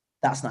else,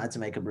 that's not how to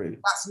make a brew.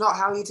 That's not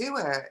how you do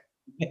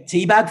it.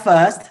 Tea bag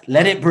first,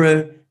 let it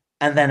brew,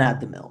 and then add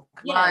the milk.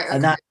 Yeah. Right,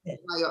 and that's it.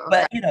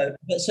 But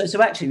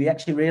so actually, we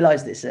actually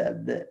realised this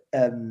that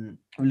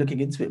we're looking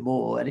into it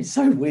more, and it's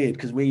so weird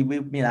because me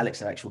and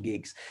Alex are actual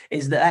geeks.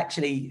 Is that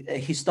actually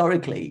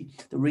historically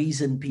the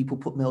reason people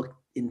put milk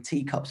in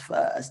teacups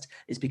first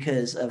is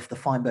because of the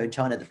fine bone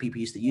china that people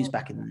used to use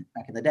back in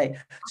the day.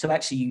 So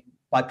actually,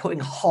 by putting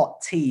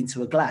hot tea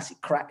into a glass,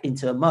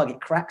 into a mug,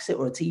 it cracks it,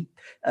 or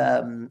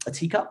a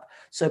teacup.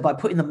 So by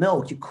putting the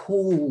milk, you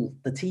cool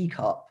the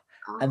teacup,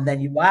 and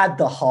then you add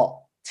the hot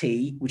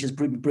tea, which is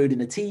brewed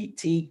in a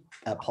tea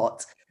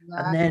pot,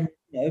 and then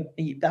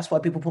that's why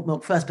people put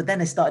milk first. But then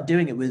they started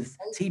doing it with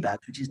tea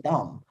bags, which is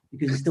dumb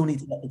because you still need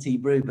to let the tea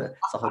brew. But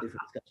it's a whole different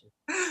discussion.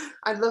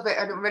 I love it,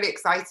 and I'm really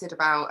excited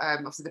about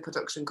obviously the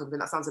production company.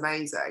 That sounds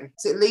amazing.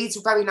 So it leads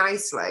very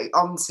nicely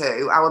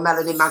onto our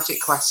Melanin Magic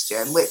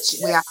question, which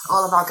we ask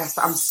all of our guests.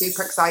 I'm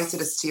super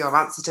excited as to your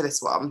answer to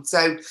this one.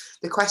 So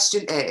the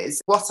question is,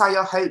 what are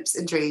your hopes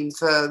and dreams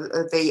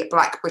for the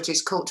Black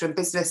British culture and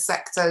business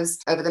sectors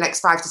over the next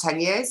 5 to 10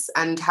 years,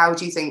 and how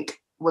do you think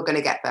we're going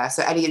to get there?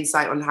 So any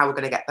insight on how we're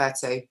going to get there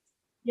too?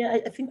 Yeah,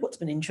 I think what's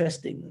been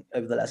interesting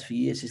over the last few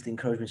years is the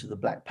encouragement of the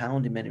black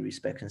pound in many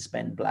respects and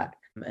spend black,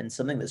 and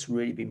something that's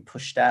really been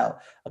pushed out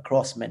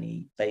across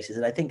many spaces.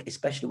 And I think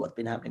especially what's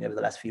been happening over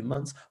the last few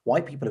months,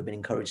 white people have been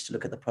encouraged to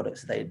look at the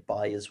products that they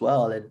buy as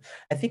well. And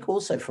I think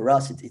also for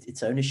us,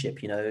 it's ownership.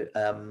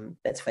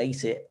 Let's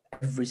face it,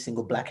 every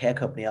single black hair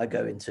company I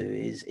go into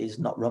is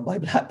not run by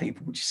black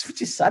people, which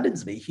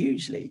saddens me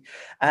hugely.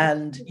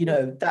 And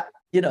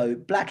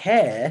black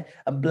hair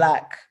and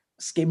black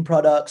skin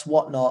products,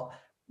 whatnot,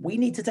 we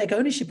need to take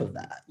ownership of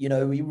that.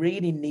 We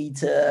really need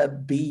to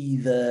be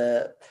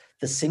the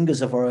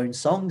singers of our own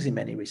songs in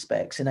many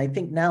respects. And I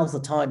think now's the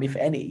time, if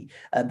any,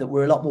 that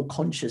we're a lot more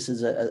conscious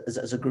as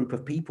a group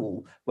of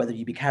people, whether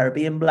you be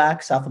Caribbean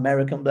black, South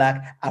American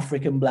black,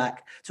 African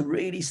black, to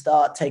really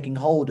start taking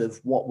hold of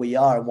what we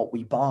are and what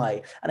we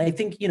buy. And I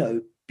think,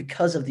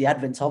 because of the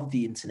advent of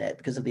the internet,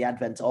 because of the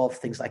advent of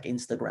things like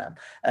Instagram,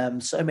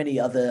 so many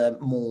other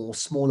more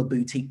smaller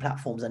boutique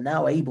platforms are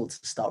now able to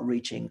start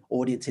reaching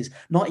audiences,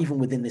 not even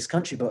within this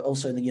country, but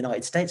also in the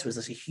United States, where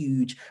there's a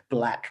huge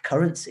black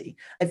currency.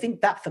 I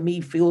think that for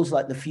me feels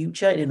like the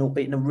future in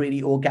a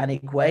really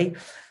organic way.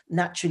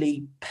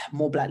 Naturally,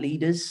 more black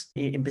leaders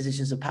in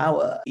positions of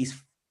power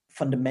is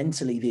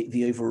fundamentally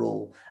the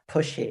overall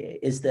push here,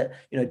 is that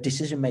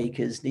decision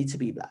makers need to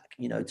be black,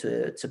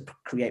 to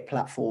create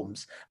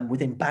platforms. And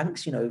within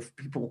banks,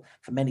 people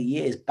for many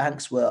years,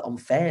 banks were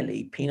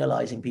unfairly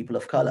penalizing people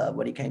of color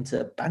when it came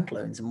to bank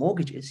loans and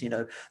mortgages.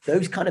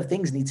 Those kind of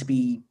things need to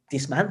be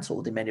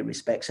dismantled in many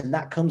respects, and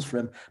that comes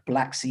from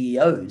black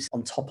CEOs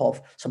on top of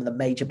some of the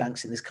major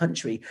banks in this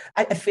country.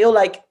 I feel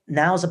like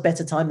now's a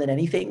better time than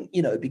anything,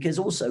 because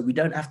also we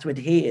don't have to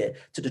adhere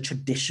to the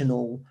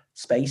traditional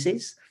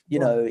spaces.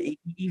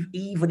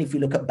 Even if you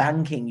look at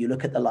banking, you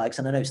look at the likes,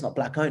 and I know it's not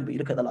black owned, but you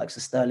look at the likes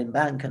of Sterling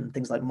Bank and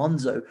things like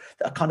Monzo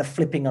that are kind of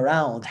flipping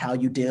around how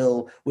you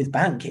deal with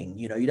banking.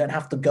 You don't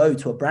have to go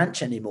to a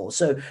branch anymore.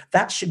 So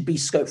that should be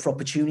scope for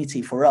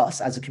opportunity for us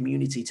as a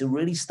community to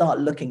really start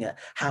looking at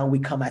how we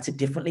come at it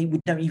differently. We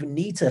don't even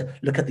need to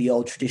look at the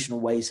old traditional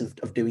ways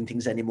of doing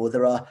things anymore.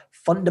 There are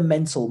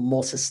fundamental,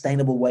 more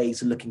sustainable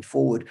ways of looking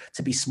forward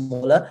to be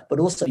smaller, but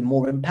also be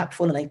more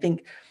impactful. And I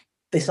think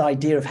this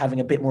idea of having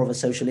a bit more of a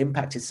social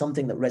impact is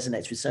something that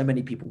resonates with so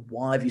many people.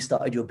 Why have you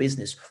started your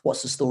business?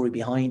 What's the story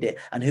behind it?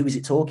 And who is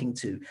it talking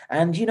to?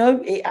 And,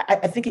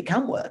 I think it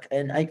can work.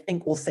 And I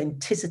think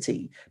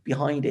authenticity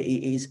behind it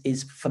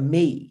is for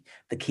me,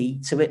 the key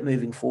to it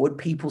moving forward.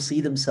 People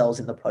see themselves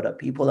in the product.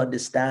 People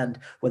understand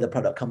where the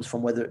product comes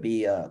from, whether it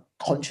be a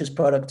conscious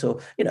product or,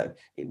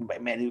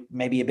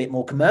 maybe a bit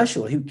more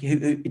commercial. Who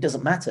it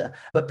doesn't matter.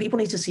 But people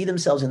need to see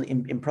themselves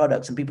in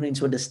products, and people need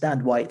to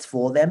understand why it's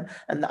for them.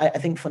 And I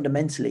think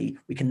fundamentally,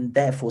 we can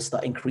therefore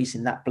start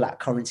increasing that black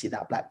currency,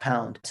 that black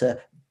pound, to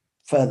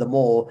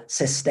furthermore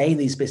sustain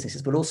these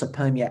businesses, but also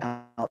permeate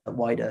out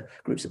wider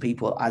groups of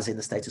people, as in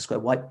the status quo,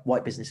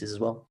 white businesses as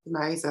well.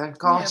 Amazing.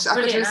 Gosh, I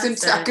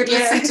could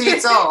listen to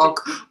you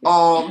talk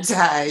all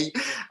day.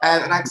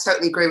 And I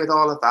totally agree with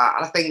all of that.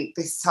 And I think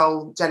this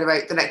whole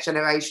the next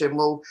generation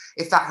will,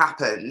 if that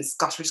happens,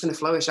 gosh, we're just going to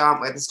flourish,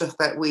 aren't we? The stuff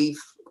that we've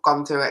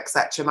gone through,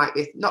 etc., might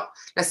be not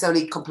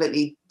necessarily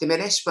completely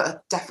diminished,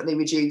 but definitely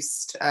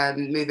reduced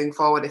moving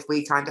forward if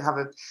we kind of have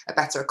a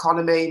better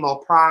economy, more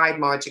pride,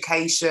 more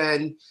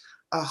education.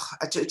 Oh,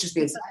 it just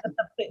means.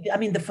 I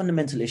mean, the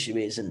fundamental issue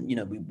is, and you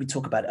know, we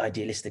talk about it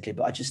idealistically,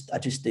 but I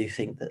just do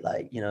think that,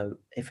 like, you know,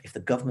 if the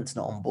government's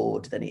not on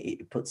board, then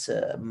it puts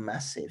a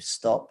massive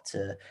stop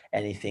to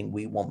anything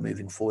we want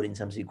moving forward in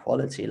terms of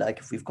equality. Like,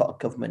 if we've got a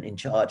government in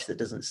charge that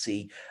doesn't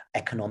see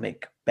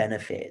economic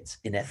benefit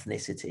in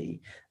ethnicity,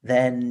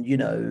 then, you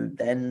know,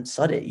 then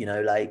sod it, you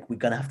know, like, we're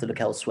going to have to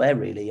look elsewhere,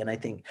 really. And I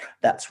think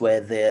that's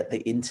where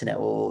the internet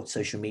or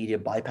social media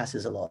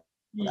bypasses a lot.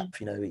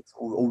 You know, it's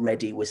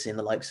already, we're seeing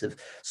the likes of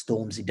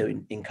Stormzy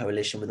doing in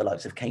coalition with the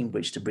likes of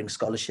Cambridge to bring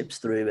scholarships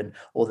through and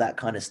all that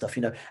kind of stuff,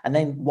 you know. And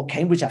then what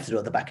Cambridge have to do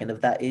at the back end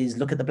of that is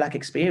look at the Black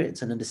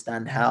experience and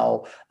understand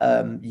how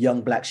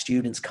young Black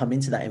students come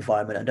into that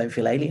environment and don't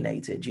feel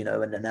alienated, you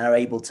know, and are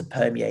able to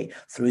permeate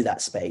through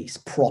that space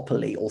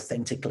properly,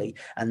 authentically,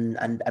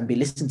 and be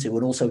listened to,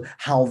 and also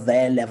how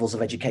their levels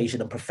of education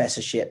and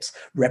professorships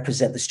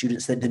represent the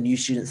students, the new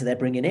students that they're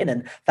bringing in.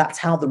 And that's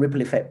how the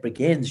ripple effect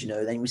begins, you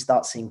know. Then we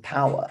start seeing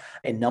power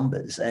in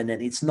numbers, and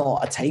it's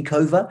not a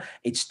takeover,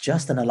 it's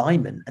just an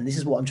alignment. And this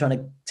is what I'm trying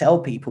to tell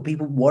people.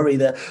 People worry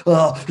that,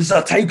 oh, this is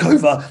a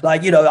takeover,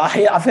 like, you know,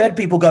 I've heard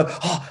people go,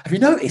 oh, have you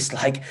noticed,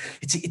 like,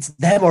 it's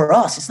them or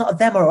us? It's not a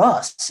them or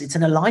us, it's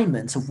an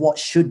alignment of what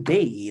should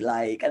be,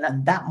 like,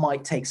 and that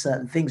might take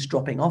certain things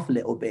dropping off a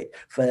little bit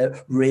for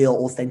real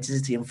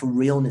authenticity and for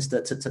realness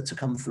to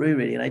come through,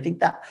 really. And I think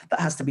that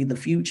has to be the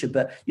future.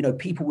 But, you know,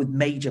 people with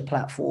major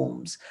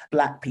platforms,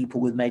 Black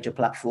people with major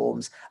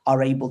platforms,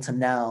 are able to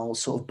now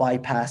sort of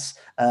bypass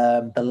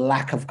the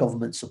lack of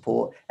government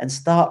support and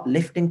start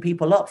lifting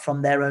people up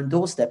from their own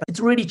doorstep. It's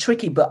really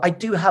tricky, but I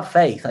do have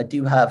faith.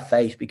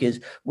 Because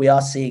we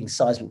are seeing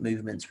seismic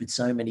movements with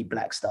so many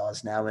Black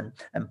stars now, and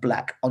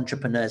Black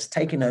entrepreneurs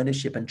taking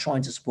ownership and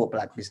trying to support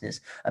Black business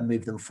and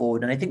move them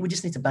forward. And I think we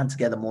just need to band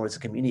together more as a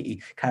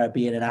community.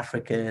 Caribbean and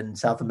African and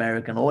South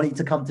American all need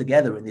to come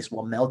together in this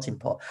one melting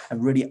pot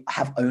and really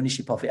have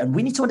ownership of it. And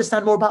we need to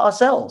understand more about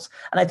ourselves.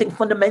 And I think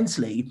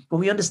fundamentally, when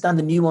we understand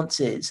the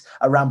nuances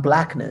around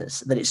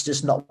Blackness, that it's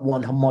just not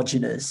one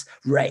homogenous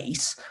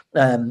race.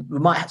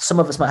 Some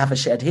of us might have a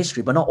shared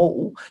history, but not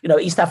all. You know,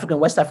 East Africa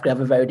and West Africa have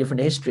a very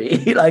different history,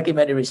 like, in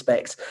many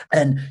respects.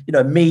 And, you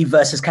know, me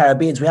versus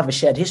Caribbeans, we have a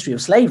shared history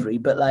of slavery,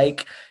 but,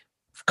 like,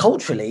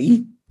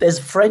 culturally, there's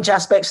French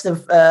aspects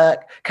of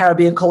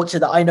Caribbean culture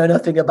that I know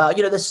nothing about.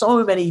 You know, there's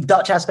so many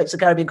Dutch aspects of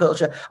Caribbean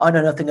culture I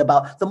know nothing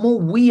about. The more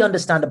we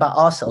understand about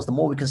ourselves, the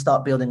more we can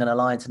start building an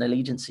alliance and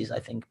allegiances, I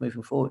think,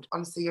 moving forward.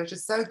 Honestly, you're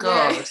just so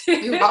good. Yeah.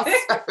 You are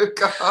so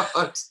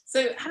good.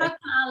 So how can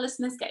our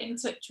listeners get in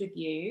touch with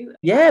you?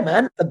 Yeah,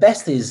 man. The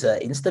best is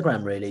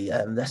Instagram, really.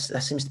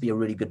 That seems to be a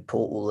really good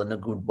portal and a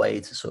good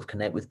way to sort of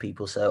connect with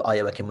people. So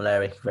Ayo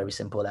Akinwolere, very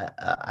simple, at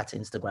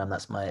Instagram.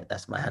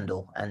 That's my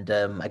handle. And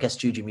I guess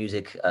Juju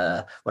Music,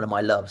 one of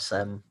my loves.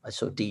 I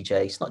sort of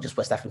DJ. It's not just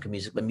West African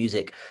music, but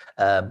music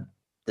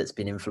that's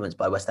been influenced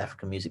by West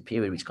African music,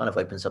 period, which kind of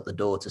opens up the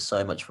door to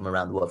so much from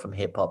around the world, from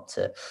hip hop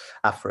to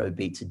Afro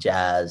beat to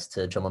jazz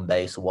to drum and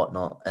bass or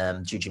whatnot.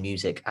 Juju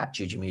Music, at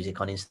Juju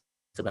Music on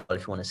Instagram,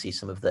 if you want to see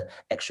some of the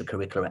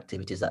extracurricular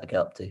activities that I get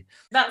up to.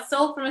 That's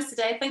all from us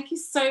today. Thank you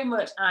so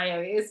much,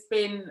 Ayo. It's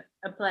been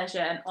a pleasure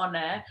and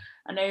honour.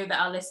 I know that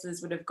our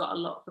listeners would have got a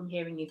lot from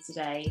hearing you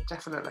today.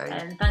 Definitely.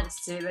 And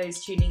thanks to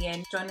those tuning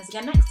in. Join us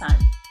again next time.